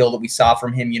of the skill that we saw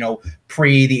from him,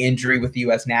 pre the injury with the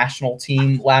U.S. national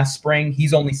team last spring.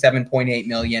 He's only $7.8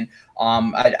 million.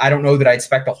 I don't know that I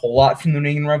expect a whole lot from the New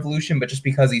England Revolution, but just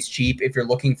because he's cheap, if you're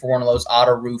looking for one of those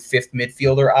Otteru fifth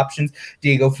midfielder options,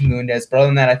 Diego Fagundez. But other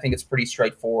than that, I think it's pretty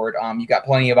straightforward. You got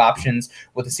plenty of options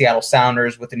with the Seattle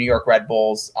Sounders, with the New York Red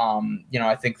Bulls.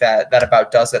 I think that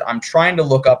about does it. I'm trying to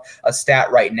look up a stat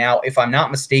right now. If I'm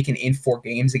not mistaken, in 4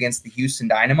 games against the Houston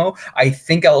Dynamo, I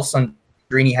think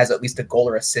Alessandrini has at least a goal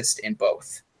or assist in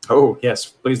both. Oh, yes.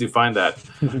 Please do find that.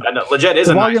 Lletget is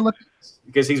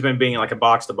because he's been being like a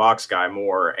box-to-box guy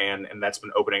more, and that's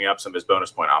been opening up some of his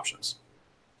bonus point options.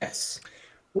 Yes.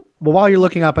 Well, while you're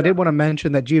looking up, I did want to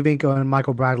mention that Giovinco and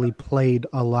Michael Bradley played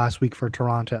last week for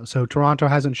Toronto. So Toronto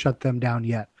hasn't shut them down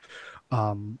yet.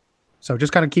 So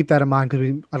just kind of keep that in mind,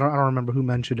 because I don't remember who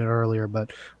mentioned it earlier,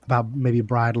 but about maybe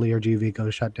Bradley or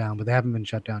Giovinco shut down, but they haven't been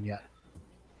shut down yet.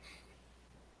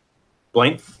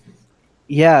 Blaine?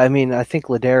 Yeah, I mean, I think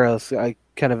Lodero's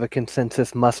kind of a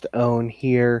consensus must own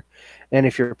here. And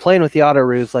if you're playing with the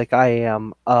Otteroos like I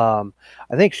am, I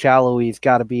think Shallowy's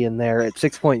got to be in there at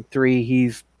 6.3.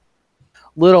 He's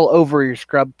little over your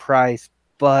scrub price,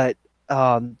 but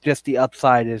just the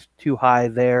upside is too high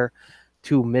there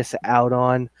to miss out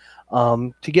on.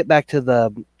 To get back to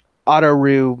the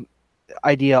Otteroo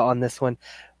idea on this one,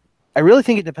 I really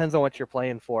think it depends on what you're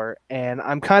playing for, and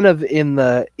I'm kind of in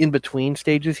the in-between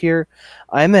stages here.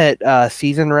 I'm at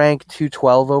season rank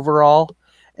 212 overall,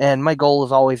 and my goal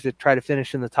is always to try to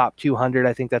finish in the top 200.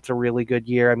 I think that's a really good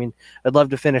year. I mean, I'd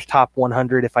love to finish top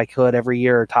 100 if I could every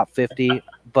year, or top 50,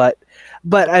 but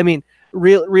I mean,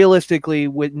 realistically,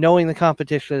 with knowing the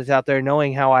competition is out there,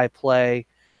 knowing how I play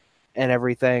and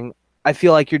everything, I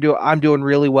feel like I'm doing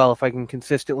really well if I can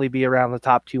consistently be around the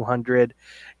top 200.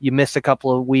 You miss a couple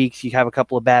of weeks, you have a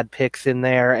couple of bad picks in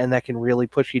there, and that can really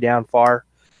push you down far.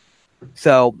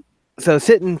 So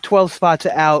sitting 12 spots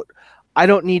out, I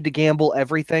don't need to gamble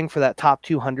everything for that top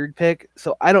 200 pick,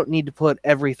 so I don't need to put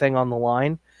everything on the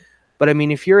line. But I mean,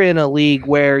 if you're in a league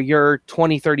where you're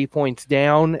 20, 30 points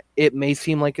down, it may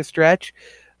seem like a stretch,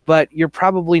 but you're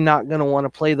probably not going to want to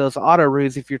play those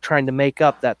Otteroos if you're trying to make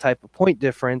up that type of point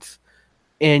difference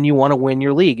and you want to win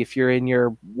your league. If you're in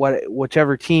your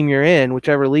whichever team you're in,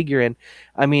 whichever league you're in,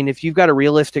 I mean, if you've got a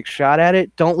realistic shot at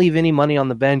it, don't leave any money on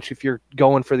the bench if you're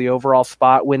going for the overall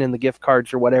spot, winning the gift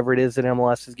cards or whatever it is that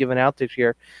MLS is giving out this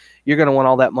year. You're going to want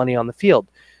all that money on the field.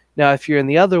 Now, if you're in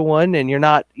the other one and you're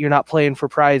not playing for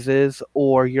prizes,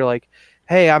 or you're like,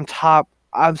 hey, I'm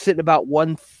sitting about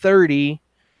 130,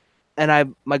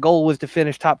 and my goal was to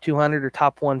finish top 200 or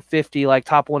top 150. Like,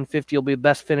 top 150 will be the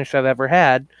best finish I've ever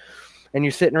had. And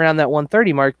you're sitting around that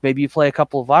 130 mark, maybe you play a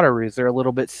couple of Otteroos. They're a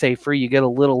little bit safer. You get a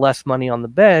little less money on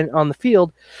the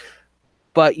field,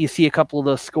 but you see a couple of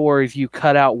those scores. You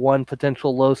cut out one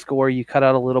potential low score. You cut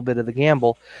out a little bit of the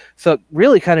gamble. So it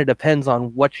really kind of depends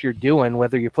on what you're doing,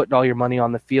 whether you're putting all your money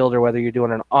on the field or whether you're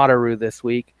doing an Otteroo this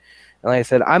week. And like I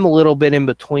said, I'm a little bit in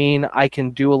between. I can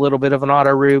do a little bit of an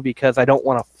Otteroo because I don't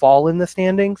want to fall in the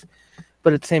standings,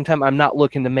 but at the same time, I'm not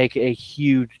looking to make a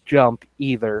huge jump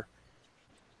either.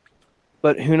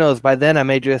 But who knows? By then, I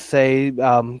may just say,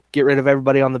 get rid of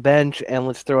everybody on the bench and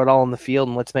let's throw it all on the field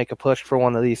and let's make a push for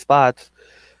one of these spots.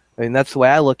 I mean, that's the way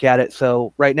I look at it.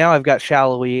 So right now, I've got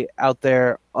Shallowy out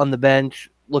there on the bench,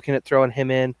 looking at throwing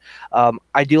him in.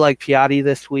 I do like Piatti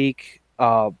this week.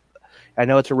 I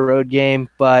know it's a road game,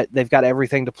 but they've got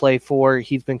everything to play for.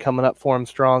 He's been coming up for him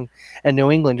strong. And New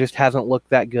England just hasn't looked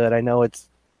that good. I know it's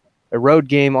a road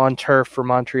game on turf for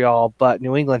Montreal, but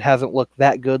New England hasn't looked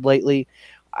that good lately.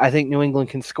 I think New England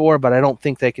can score, but I don't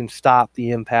think they can stop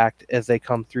the impact as they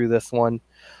come through this one.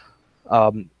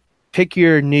 Pick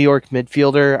your New York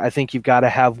midfielder. I think you've got to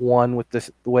have one with the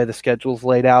way the schedule's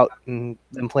laid out and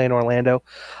playing Orlando.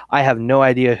 I have no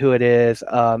idea who it is.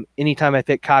 Anytime I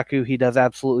pick Kaku, he does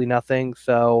absolutely nothing.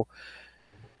 So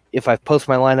if I post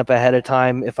my lineup ahead of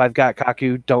time, if I've got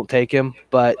Kaku, don't take him.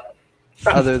 But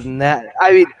other than that,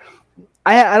 I mean,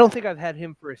 I don't think I've had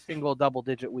him for a single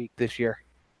double-digit week this year.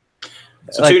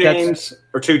 So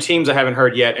two teams I haven't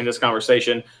heard yet in this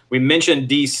conversation. We mentioned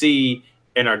DC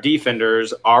and our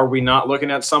defenders. Are we not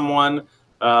looking at someone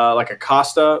like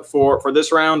Acosta for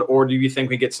this round, or do you think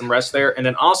we get some rest there? And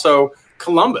then also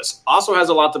Columbus also has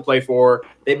a lot to play for.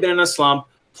 They've been in a slump.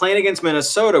 Playing against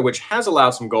Minnesota, which has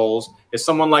allowed some goals, is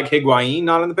someone like Higuain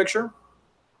not in the picture?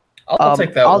 I'll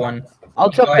take that one. I'll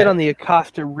jump in on the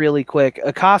Acosta really quick.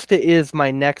 Acosta is my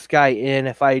next guy in.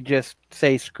 If I just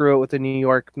say screw it with the New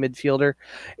York midfielder,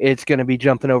 it's going to be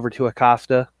jumping over to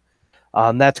Acosta.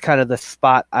 That's kind of the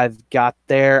spot I've got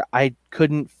there. I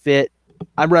couldn't fit.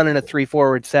 I'm running a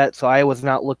 3-forward set, so I was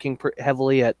not looking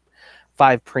heavily at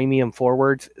 5 premium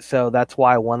forwards. So that's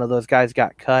why one of those guys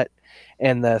got cut.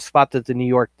 And the spot that the New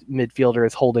York midfielder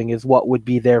is holding is what would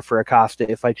be there for Acosta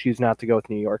if I choose not to go with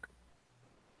New York.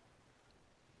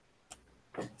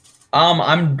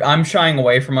 I'm shying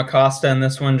away from Acosta in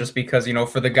this one just because,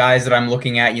 for the guys that I'm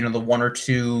looking at, the 1 or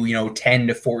 2, $10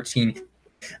 to $14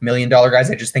 million guys,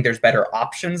 I just think there's better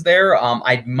options there.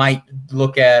 I might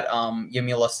look at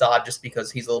Yamil Assad just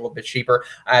because he's a little bit cheaper,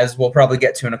 as we'll probably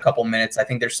get to in a couple minutes. I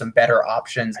think there's some better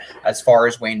options as far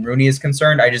as Wayne Rooney is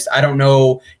concerned. I don't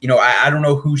know, I don't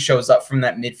know who shows up from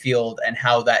that midfield and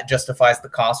how that justifies the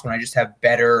cost when I just have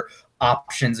better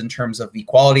options in terms of the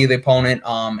quality of the opponent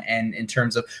and in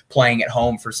terms of playing at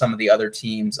home for some of the other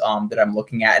teams that I'm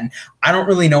looking at. And I don't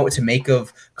really know what to make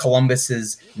of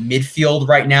Columbus's midfield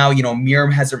right now.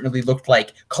 Miram hasn't really looked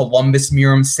like Columbus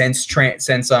Miram since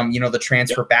the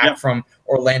transfer back from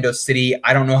Orlando City.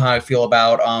 I don't know how I feel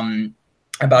about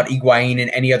Higuain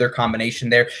and any other combination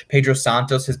there. Pedro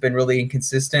Santos has been really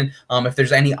inconsistent. If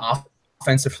there's any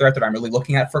offensive threat that I'm really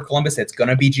looking at for Columbus, it's going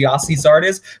to be Giassi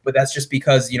Zardes, but that's just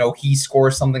because, he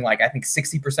scores something like, I think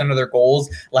 60% of their goals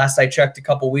last I checked a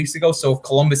couple weeks ago. So if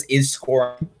Columbus is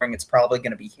scoring, it's probably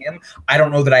going to be him. I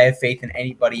don't know that I have faith in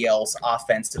anybody else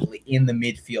offensively in the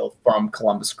midfield from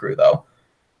Columbus Crew, though.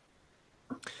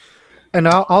 And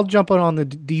I'll jump on the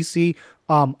DC.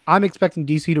 I'm expecting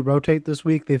DC to rotate this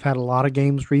week. They've had a lot of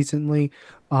games recently.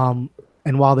 And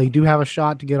while they do have a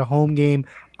shot to get a home game,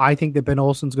 I think that Ben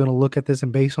Olsen's going to look at this,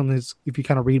 and based on his, if you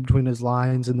kind of read between his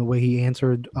lines and the way he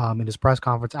answered in his press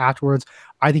conference afterwards,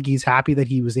 I think he's happy that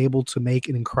he was able to make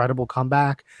an incredible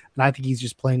comeback. And I think he's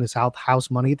just playing this house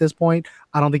money at this point.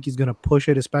 I don't think he's going to push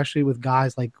it, especially with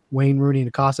guys like Wayne Rooney and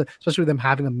Acosta, especially with them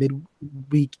having a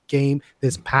midweek game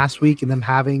this past week and them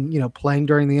having, playing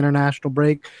during the international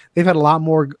break. They've had a lot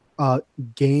more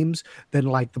games than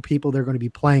like the people they're going to be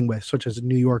playing with, such as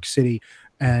New York City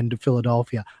and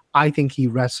Philadelphia. I think he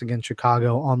rests against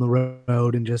Chicago on the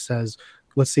road and just says,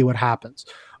 let's see what happens.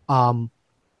 What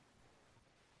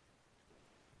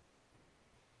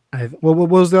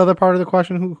was the other part of the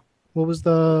question? What was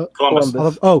the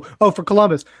Columbus? For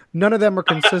Columbus. None of them are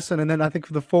consistent. And then I think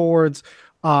for the forwards,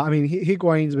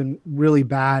 Higuain's been really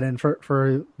bad, and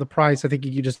for the price, I think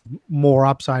you could just more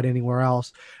upside anywhere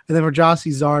else. And then for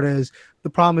Giassi Zardes, the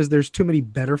problem is there's too many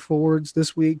better forwards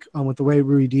this week with the way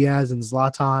Rui Diaz and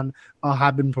Zlatan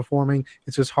have been performing.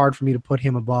 It's just hard for me to put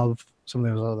him above some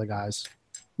of those other guys.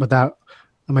 But that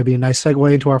might be a nice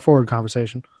segue into our forward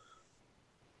conversation.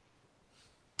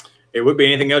 It would be.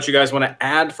 Anything else you guys want to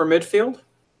add for midfield?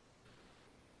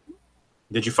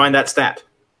 Did you find that stat?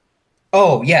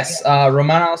 Oh, yes.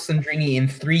 Romano Sandrini in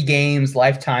 3 games,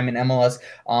 lifetime in MLS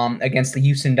against the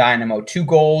Houston Dynamo. 2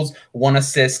 goals, 1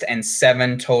 assist, and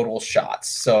 7 total shots.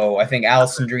 So I think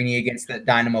Alex Sandrini against the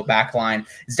Dynamo backline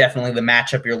is definitely the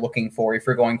matchup you're looking for if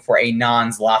you're going for a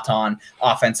non-Zlatan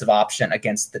offensive option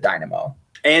against the Dynamo.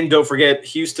 And don't forget,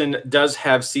 Houston does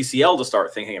have CCL to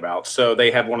start thinking about. So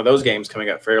they have one of those games coming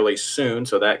up fairly soon.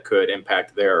 So that could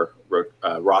impact their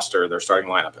roster, their starting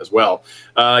lineup as well.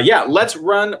 Let's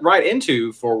run right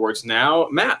into forwards now.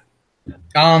 Matt.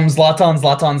 Zlatan.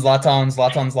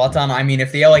 I mean,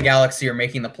 if the LA Galaxy are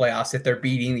making the playoffs, if they're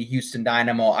beating the Houston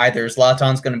Dynamo, either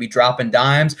Zlatan's going to be dropping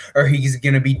dimes or he's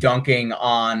going to be dunking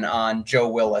on Joe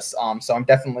Willis. So I'm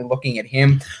definitely looking at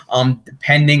him.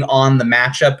 Depending on the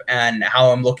matchup and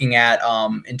how I'm looking at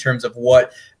in terms of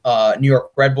what New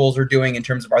York Red Bulls are doing, in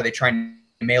terms of are they trying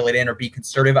to mail it in or be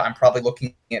conservative, I'm probably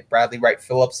looking at Bradley Wright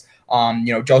Phillips.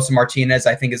 Joseph Martinez,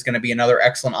 I think, is going to be another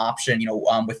excellent option,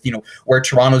 with, where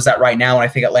Toronto's at right now. And I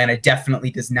think Atlanta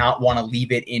definitely does not want to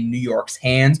leave it in New York's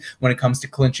hands when it comes to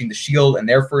clinching the Shield and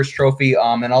their first trophy.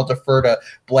 And I'll defer to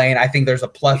Blaine. I think there's a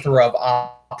plethora of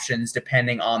options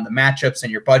depending on the matchups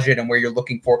and your budget and where you're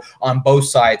looking for on both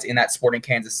sides in that Sporting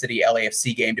Kansas City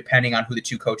LAFC game, depending on who the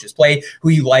two coaches play, who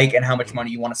you like, and how much money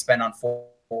you want to spend on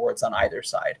forwards on either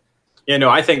side.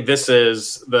 I think this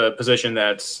is the position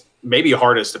that's maybe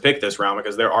hardest to pick this round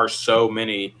because there are so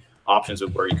many options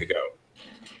of where you could go.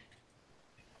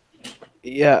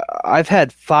 Yeah, I've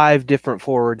had 5 different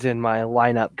forwards in my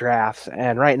lineup drafts,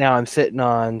 and right now I'm sitting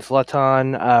on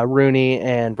Zlatan, Rooney,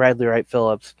 and Bradley Wright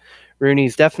Phillips.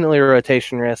 Rooney's definitely a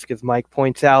rotation risk, as Mike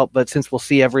points out, but since we'll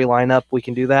see every lineup, we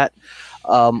can do that.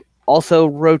 Also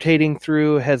rotating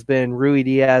through has been Rui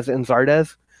Diaz and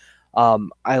Zardes.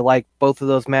 I like both of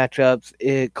those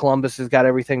matchups. Columbus has got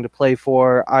everything to play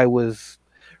for. I was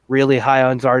really high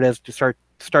on Zardes to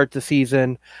start the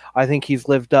season. I think he's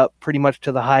lived up pretty much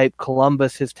to the hype.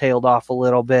 Columbus has tailed off a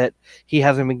little bit. He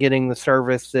hasn't been getting the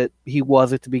service that he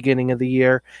was at the beginning of the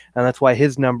year, and that's why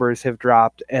his numbers have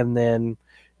dropped. And then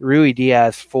Rui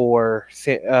Diaz for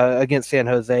against San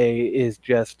Jose is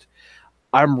just,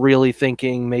 I'm really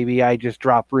thinking maybe I just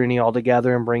drop Rooney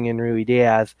altogether and bring in Rui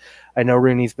Diaz. I know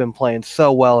Rooney's been playing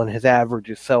so well and his average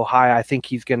is so high. I think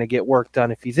he's going to get work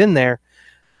done if he's in there.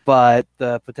 But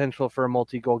the potential for a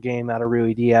multi-goal game out of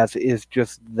Rui Diaz is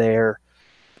just there.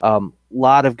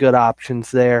 Lot of good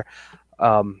options there.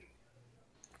 Matt,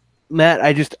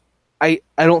 I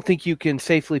don't think you can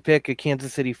safely pick a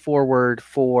Kansas City forward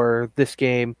for this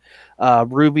game.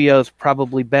 Rubio's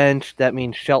probably benched. That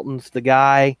means Shelton's the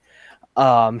guy.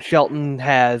 Shelton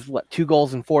has 2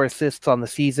 goals and 4 assists on the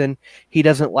season. He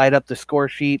doesn't light up the score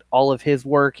sheet. All of his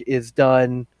work is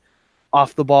done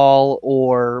off the ball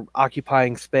or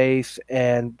occupying space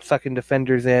and sucking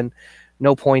defenders in.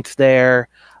 No points there.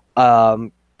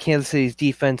 Kansas City's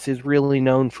defense is really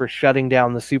known for shutting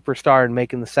down the superstar and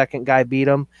making the second guy beat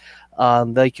him.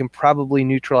 They can probably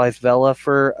neutralize Vela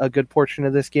for a good portion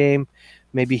of this game.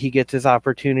 Maybe he gets his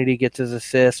opportunity, gets his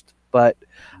assist, but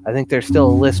I think there's still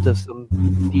a list of some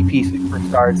DP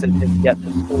superstars that have yet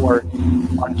to score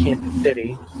on Kansas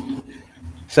City.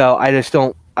 So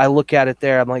I look at it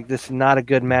there, I'm like, this is not a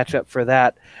good matchup for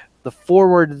that. The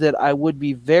forward that I would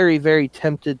be very, very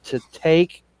tempted to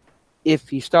take if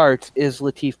he starts is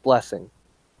Latif Blessing.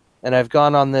 And I've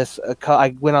gone on this,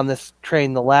 I went on this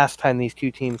train the last time these two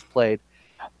teams played.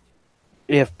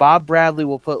 If Bob Bradley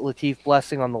will put Latif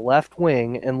Blessing on the left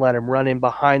wing and let him run in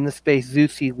behind the space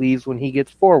Zusi leaves when he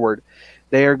gets forward,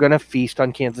 they are going to feast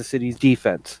on Kansas City's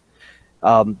defense.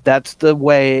 That's the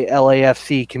way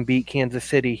LAFC can beat Kansas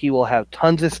City. He will have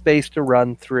tons of space to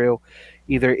run through.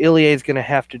 Either Ilie is going to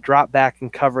have to drop back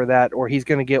and cover that, or he's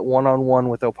going to get one-on-one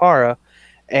with Opara,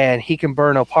 and he can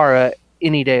burn Opara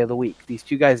any day of the week. These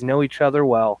two guys know each other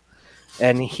well,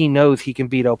 and he knows he can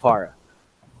beat Opara.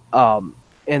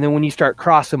 And then when you start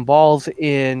crossing balls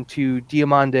into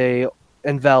Diomande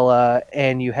and Vela,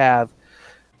 and you have,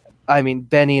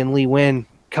 Benny and Lee Win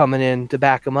coming in to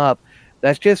back him up,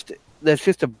 that's just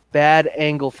a bad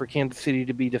angle for Kansas City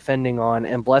to be defending on,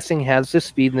 and Blessing has the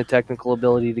speed and the technical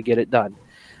ability to get it done.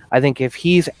 I think if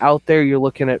he's out there, you're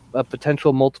looking at a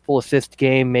potential multiple assist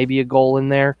game, maybe a goal in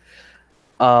there.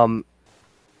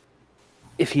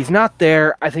 If he's not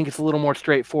there, I think it's a little more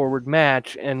straightforward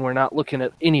match, and we're not looking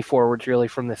at any forwards really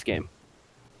from this game.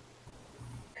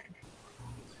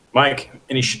 Mike,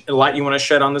 any light you want to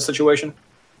shed on this situation?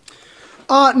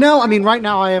 No, right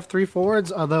now I have 3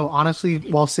 forwards, although honestly,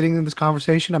 while sitting in this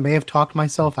conversation, I may have talked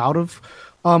myself out of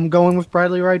going with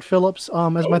Bradley Wright Phillips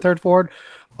as my 3rd forward.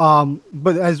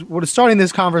 But as we're starting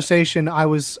this conversation, I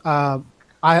think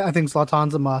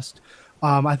Zlatan's a must.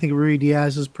 I think Rui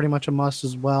Diaz is pretty much a must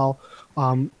as well.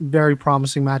 Very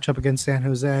promising matchup against San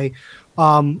Jose.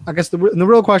 I guess the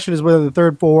real question is whether the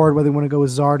 3rd forward, whether you want to go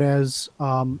with Zardes.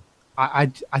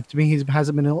 To me, he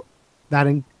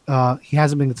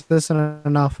hasn't been consistent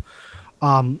enough.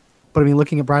 But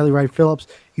looking at Bradley Wright Phillips,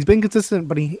 he's been consistent,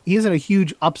 but he isn't a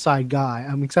huge upside guy.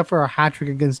 except for a hat trick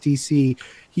against DC,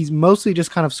 he's mostly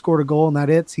just kind of scored a goal and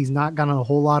that's it. He's not gotten a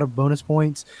whole lot of bonus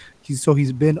points.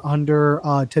 He's been under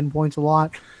 10 points a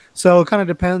lot. So it kind of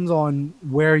depends on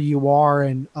where you are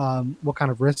and what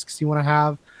kind of risks you want to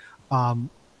have.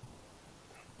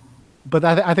 But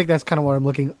I think that's kind of what I'm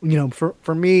looking.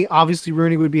 For me, obviously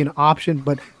Rooney would be an option,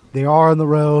 but they are on the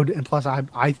road, and plus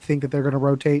I think that they're going to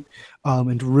rotate.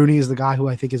 And Rooney is the guy who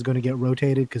I think is going to get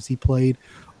rotated because he played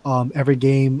every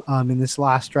game in this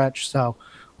last stretch. So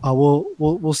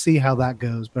we'll see how that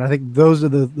goes. But I think those are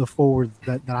the forwards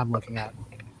that I'm looking at.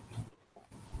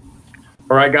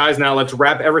 All right, guys, now let's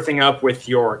wrap everything up with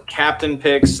your captain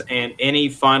picks and any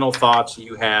final thoughts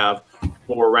you have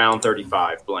for round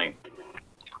 35, Blaine.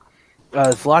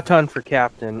 Zlatan for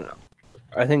captain.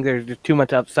 I think there's just too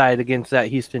much upside against that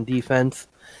Houston defense,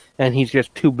 and he's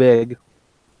just too big.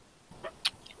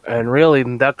 And really,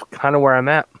 that's kind of where I'm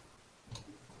at.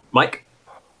 Mike?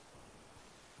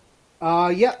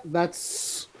 Yeah,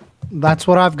 that's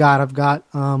what I've got. I've got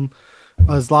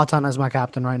Zlatan as my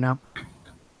captain right now.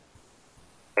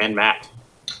 And Matt?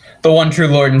 The one true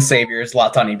Lord and Savior is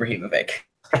Zlatan Ibrahimovic.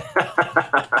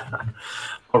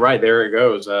 All right, there it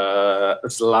goes.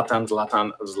 Zlatan.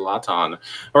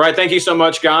 All right, thank you so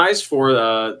much, guys,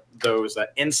 for those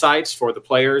insights for the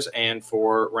players and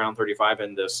for round 35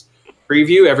 in this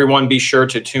preview. Everyone be sure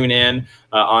to tune in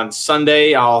on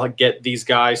Sunday. I'll get these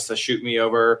guys to shoot me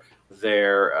over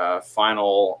their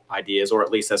final ideas, or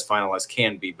at least as final as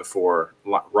can be before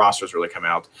rosters really come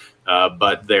out.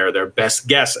 But their best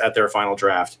guess at their final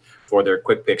draft for their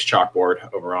Quick Picks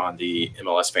chalkboard over on the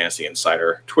MLS Fantasy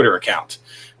Insider Twitter account.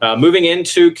 Moving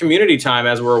into community time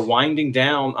as we're winding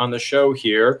down on the show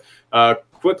here.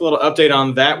 Quick little update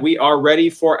on that. We are ready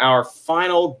for our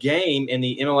final game in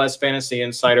the MLS Fantasy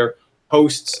Insider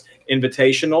Hosts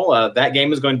Invitational. That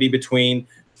game is going to be between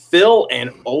Phil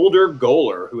and Older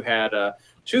Goaler, who had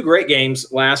two great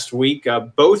games last week.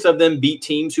 Both of them beat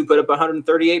teams who put up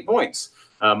 138 points.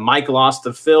 Mike lost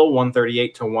to Phil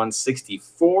 138 to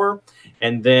 164.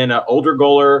 And then Older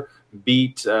Goaler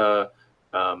beat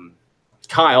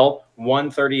Kyle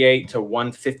 138 to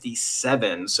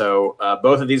 157. So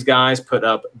both of these guys put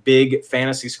up big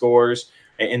fantasy scores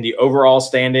in the overall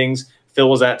standings. Phil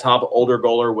was at top. Older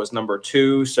Goaler was number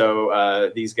 2.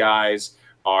 So these guys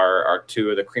are two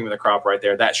of the cream of the crop right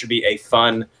there. That should be a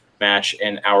fun match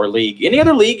in our league. Any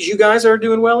other leagues you guys are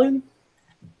doing well in?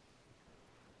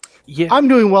 Yeah, I'm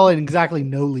doing well in exactly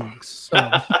no leagues. So.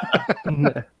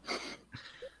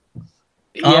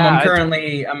 I'm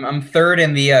currently I'm third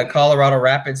in the Colorado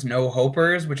Rapids No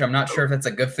Hopers, which I'm not sure if that's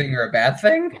a good thing or a bad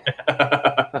thing.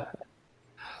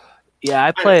 Yeah,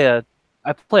 I play a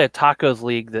tacos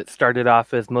league that started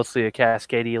off as mostly a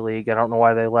Cascadia league. I don't know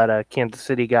why they let a Kansas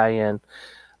City guy in.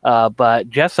 But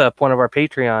Jessup, one of our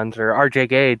Patreons, or RJ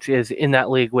Gage, is in that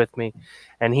league with me.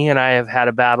 And he and I have had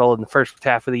a battle in the first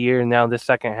half of the year and now this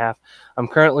second half. I'm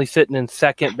currently sitting in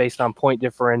second based on point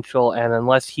differential. And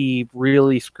unless he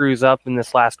really screws up in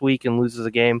this last week and loses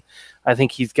a game, I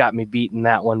think he's got me beat in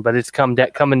that one. But it's coming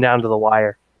down to the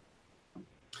wire.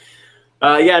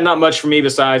 Yeah, not much for me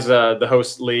besides the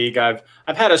host league. I've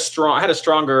had a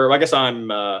stronger. I guess I'm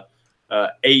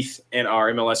 8th in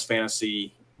our MLS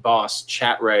Fantasy Boss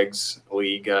Chat Regs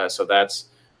league, so that's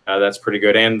pretty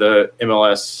good. And the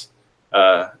MLS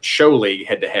Show League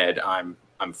head to head, I'm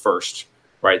first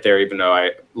right there, even though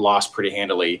I lost pretty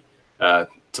handily to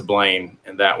Blaine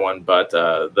in that one. But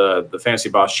the Fantasy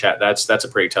Boss Chat, that's a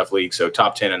pretty tough league. So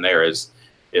top 10 in there is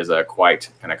quite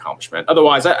an accomplishment.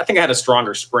 Otherwise, I think I had a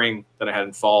stronger spring than I had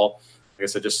in fall. Like I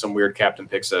said, just some weird captain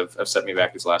picks have set me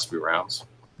back these last few rounds.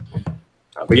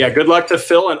 But yeah, good luck to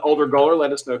Phil and Older Goaler.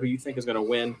 Let us know who you think is going to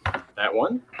win that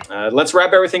one. Let's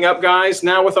wrap everything up, guys,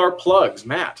 now with our plugs.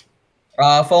 Matt.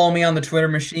 Follow me on the Twitter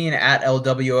machine at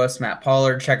LWS Matt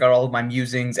Pollard. Check out all of my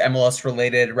musings, MLS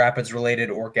related, Rapids related,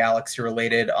 or Galaxy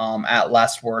related at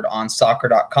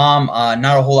lastwordonsoccer.com.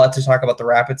 Not a whole lot to talk about the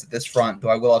Rapids at this front, though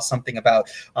I will have something about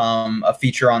a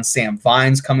feature on Sam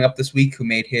Vines coming up this week, who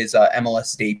made his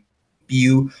MLS debut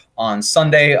on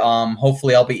Sunday.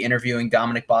 Hopefully I'll be interviewing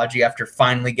Dominic Badji after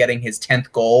finally getting his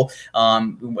 10th goal.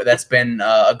 That's been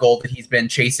a goal that he's been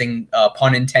chasing,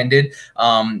 pun intended,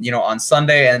 on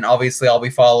Sunday. And obviously I'll be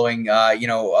following,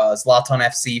 Zlatan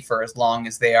FC for as long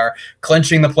as they are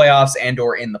clinching the playoffs and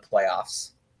or in the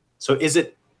playoffs. So is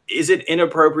it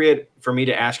inappropriate for me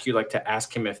to ask you, to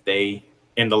ask him if they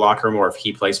in the locker room or if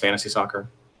he plays fantasy soccer?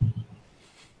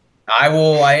 I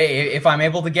will. If I'm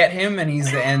able to get him,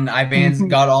 and I've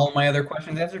got all of my other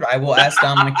questions answered, I will ask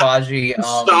Dominic Badji.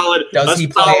 Does he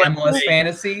play MLS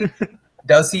Fantasy?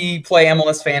 Does he play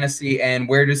MLS Fantasy, and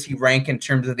where does he rank in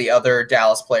terms of the other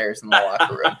Dallas players in the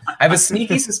locker room? I have a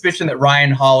sneaky suspicion that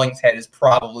Ryan Hollingshead is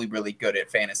probably really good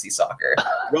at fantasy soccer.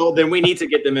 Well, then we need to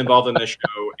get them involved in the show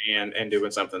and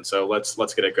doing something. So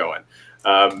let's get it going.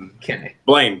 Okay.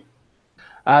 Blaine.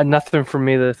 Nothing from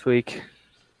me this week.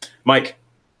 Mike.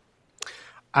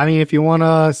 I mean, if you want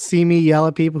to see me yell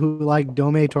at people who like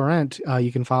Dome Torrent,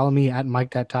 you can follow me at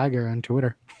Mike.Tiger on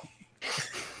Twitter.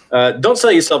 Don't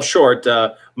sell yourself short.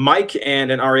 Mike and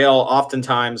Ariel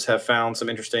oftentimes have found some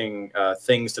interesting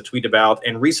things to tweet about.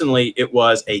 And recently it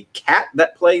was a cat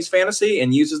that plays fantasy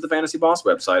and uses the Fantasy Boss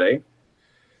website, eh?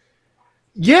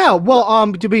 Yeah,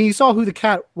 well, you saw who the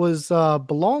cat was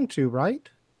belonged to, right?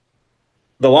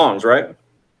 The Longs, right?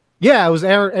 Yeah, it was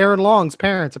Aaron Long's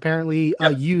parents apparently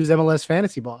use MLS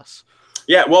Fantasy Boss.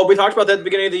 Yeah, well, we talked about that at the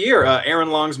beginning of the year. Aaron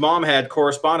Long's mom had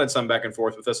corresponded some back and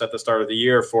forth with us at the start of the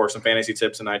year for some fantasy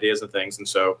tips and ideas and things. And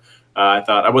so I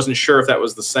thought, I wasn't sure if that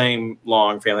was the same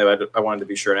Long family, but I wanted to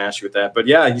be sure and ask you with that. But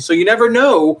yeah, so you never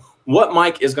know what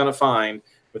Mike is going to find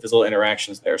with his little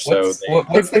interactions there. So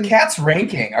what's the cat's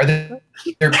ranking? Are there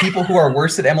people who are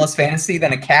worse at MLS Fantasy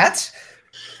than a cat?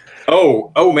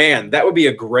 Oh man, that would be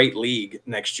a great league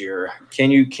next year.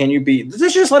 Can you be?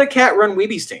 Let's just let a cat run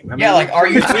Weeby's team. I mean, Yeah, like, are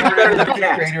you better better than than a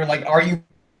cat? refrigerator? Like, are you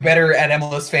better at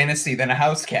MLS Fantasy than a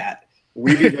house cat?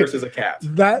 Weeby versus a cat.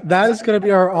 That is going to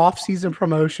be our off-season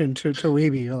promotion to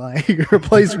Weeby. Like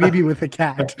replace Weeby with a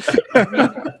cat.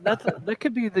 That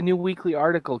could be the new weekly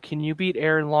article. Can you beat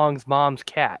Aaron Long's mom's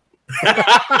cat?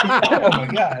 Oh my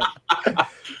god!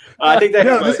 I think that.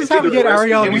 No, this is how we get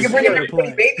Ariel. And we can bring Garcia in to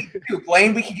play. baby too.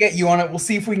 Blaine, we can get you on it. We'll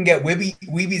see if we can get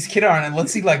Weeby's kid on it. And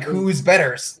let's see like who's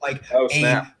better, like Oh, a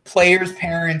snap. player's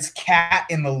parent's cat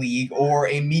in the league or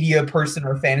a media person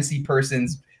or fantasy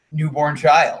person's newborn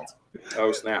child.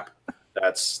 Oh snap!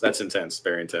 That's intense.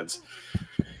 Very intense.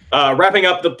 Wrapping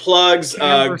up the plugs.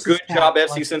 Cat versus Good cat. job,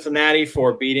 FC Cincinnati,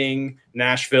 for beating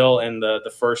Nashville in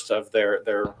the first of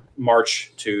their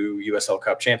march to USL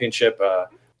Cup Championship.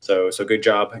 So good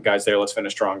job, guys. There. Let's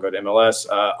finish strong. Go to MLS.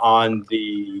 On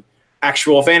the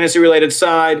actual fantasy related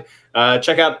side,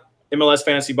 check out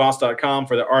MLSFantasyBoss.com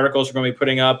for the articles we're going to be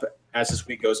putting up as this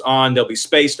week goes on. They'll be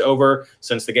spaced over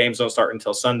since the games don't start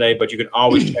until Sunday, but you can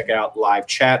always check out live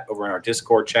chat over in our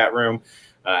Discord chat room.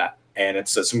 And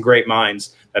it's some great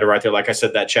minds that are right there. Like I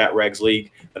said, that Chat Regs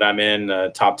League that I'm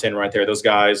in, top 10 right there. Those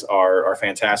guys are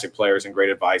fantastic players, and great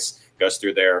advice goes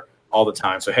through there all the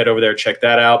time. So head over there, check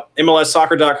that out.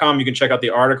 MLSsoccer.com, you can check out the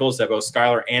articles that both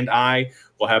Skylar and I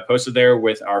will have posted there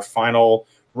with our final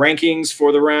rankings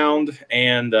for the round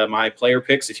and my player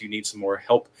picks if you need some more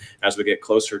help as we get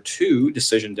closer to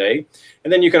decision day.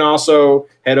 And then you can also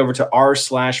head over to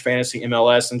r/fantasy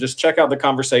MLS and just check out the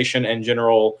conversation and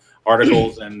general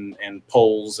articles and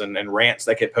polls and rants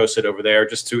that get posted over there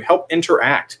just to help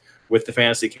interact with the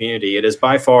fantasy community. It is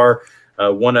by far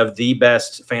one of the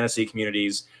best fantasy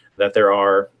communities that there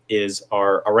are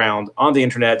around on the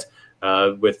internet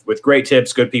with great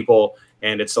tips, good people,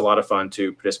 and it's a lot of fun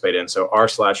to participate in. So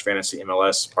r/fantasy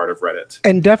MLS, part of Reddit.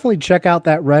 And definitely check out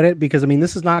that Reddit because, I mean,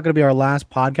 this is not going to be our last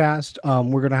podcast.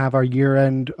 We're going to have our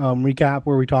year-end recap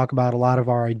where we talk about a lot of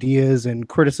our ideas and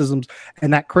criticisms.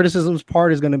 And that criticisms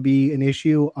part is going to be an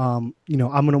issue. I'm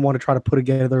going to want to try to put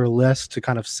together a list to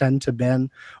kind of send to Ben,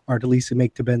 or at least to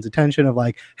make to Ben's attention of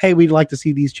like, hey, we'd like to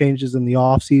see these changes in the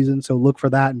off season. So look for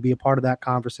that and be a part of that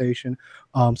conversation.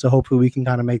 So hopefully we can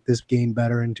kind of make this game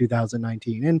better in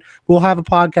 2019. And we'll have a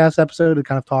podcast episode to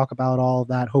kind of talk about all of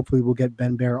that. Hopefully we'll get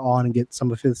Ben Bear on and get some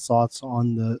of his thoughts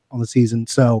on the season.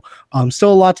 So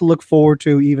still a lot to look forward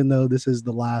to, even though this is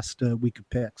the last week of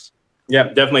picks. Yeah,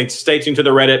 definitely stay tuned to the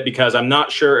Reddit because I'm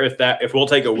not sure if we'll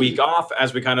take a week off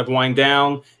as we kind of wind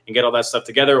down and get all that stuff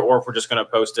together, or if we're just going to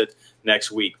post it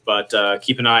next week. But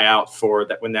keep an eye out for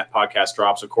that when that podcast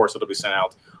drops. Of course, it'll be sent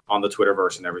out on the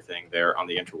Twitterverse and everything there on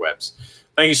the interwebs.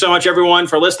 Thank you so much, everyone,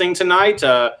 for listening tonight.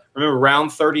 Remember,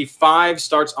 round 35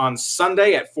 starts on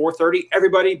Sunday at 4:30.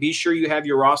 Everybody, be sure you have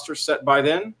your roster set by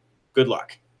then. Good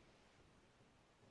luck.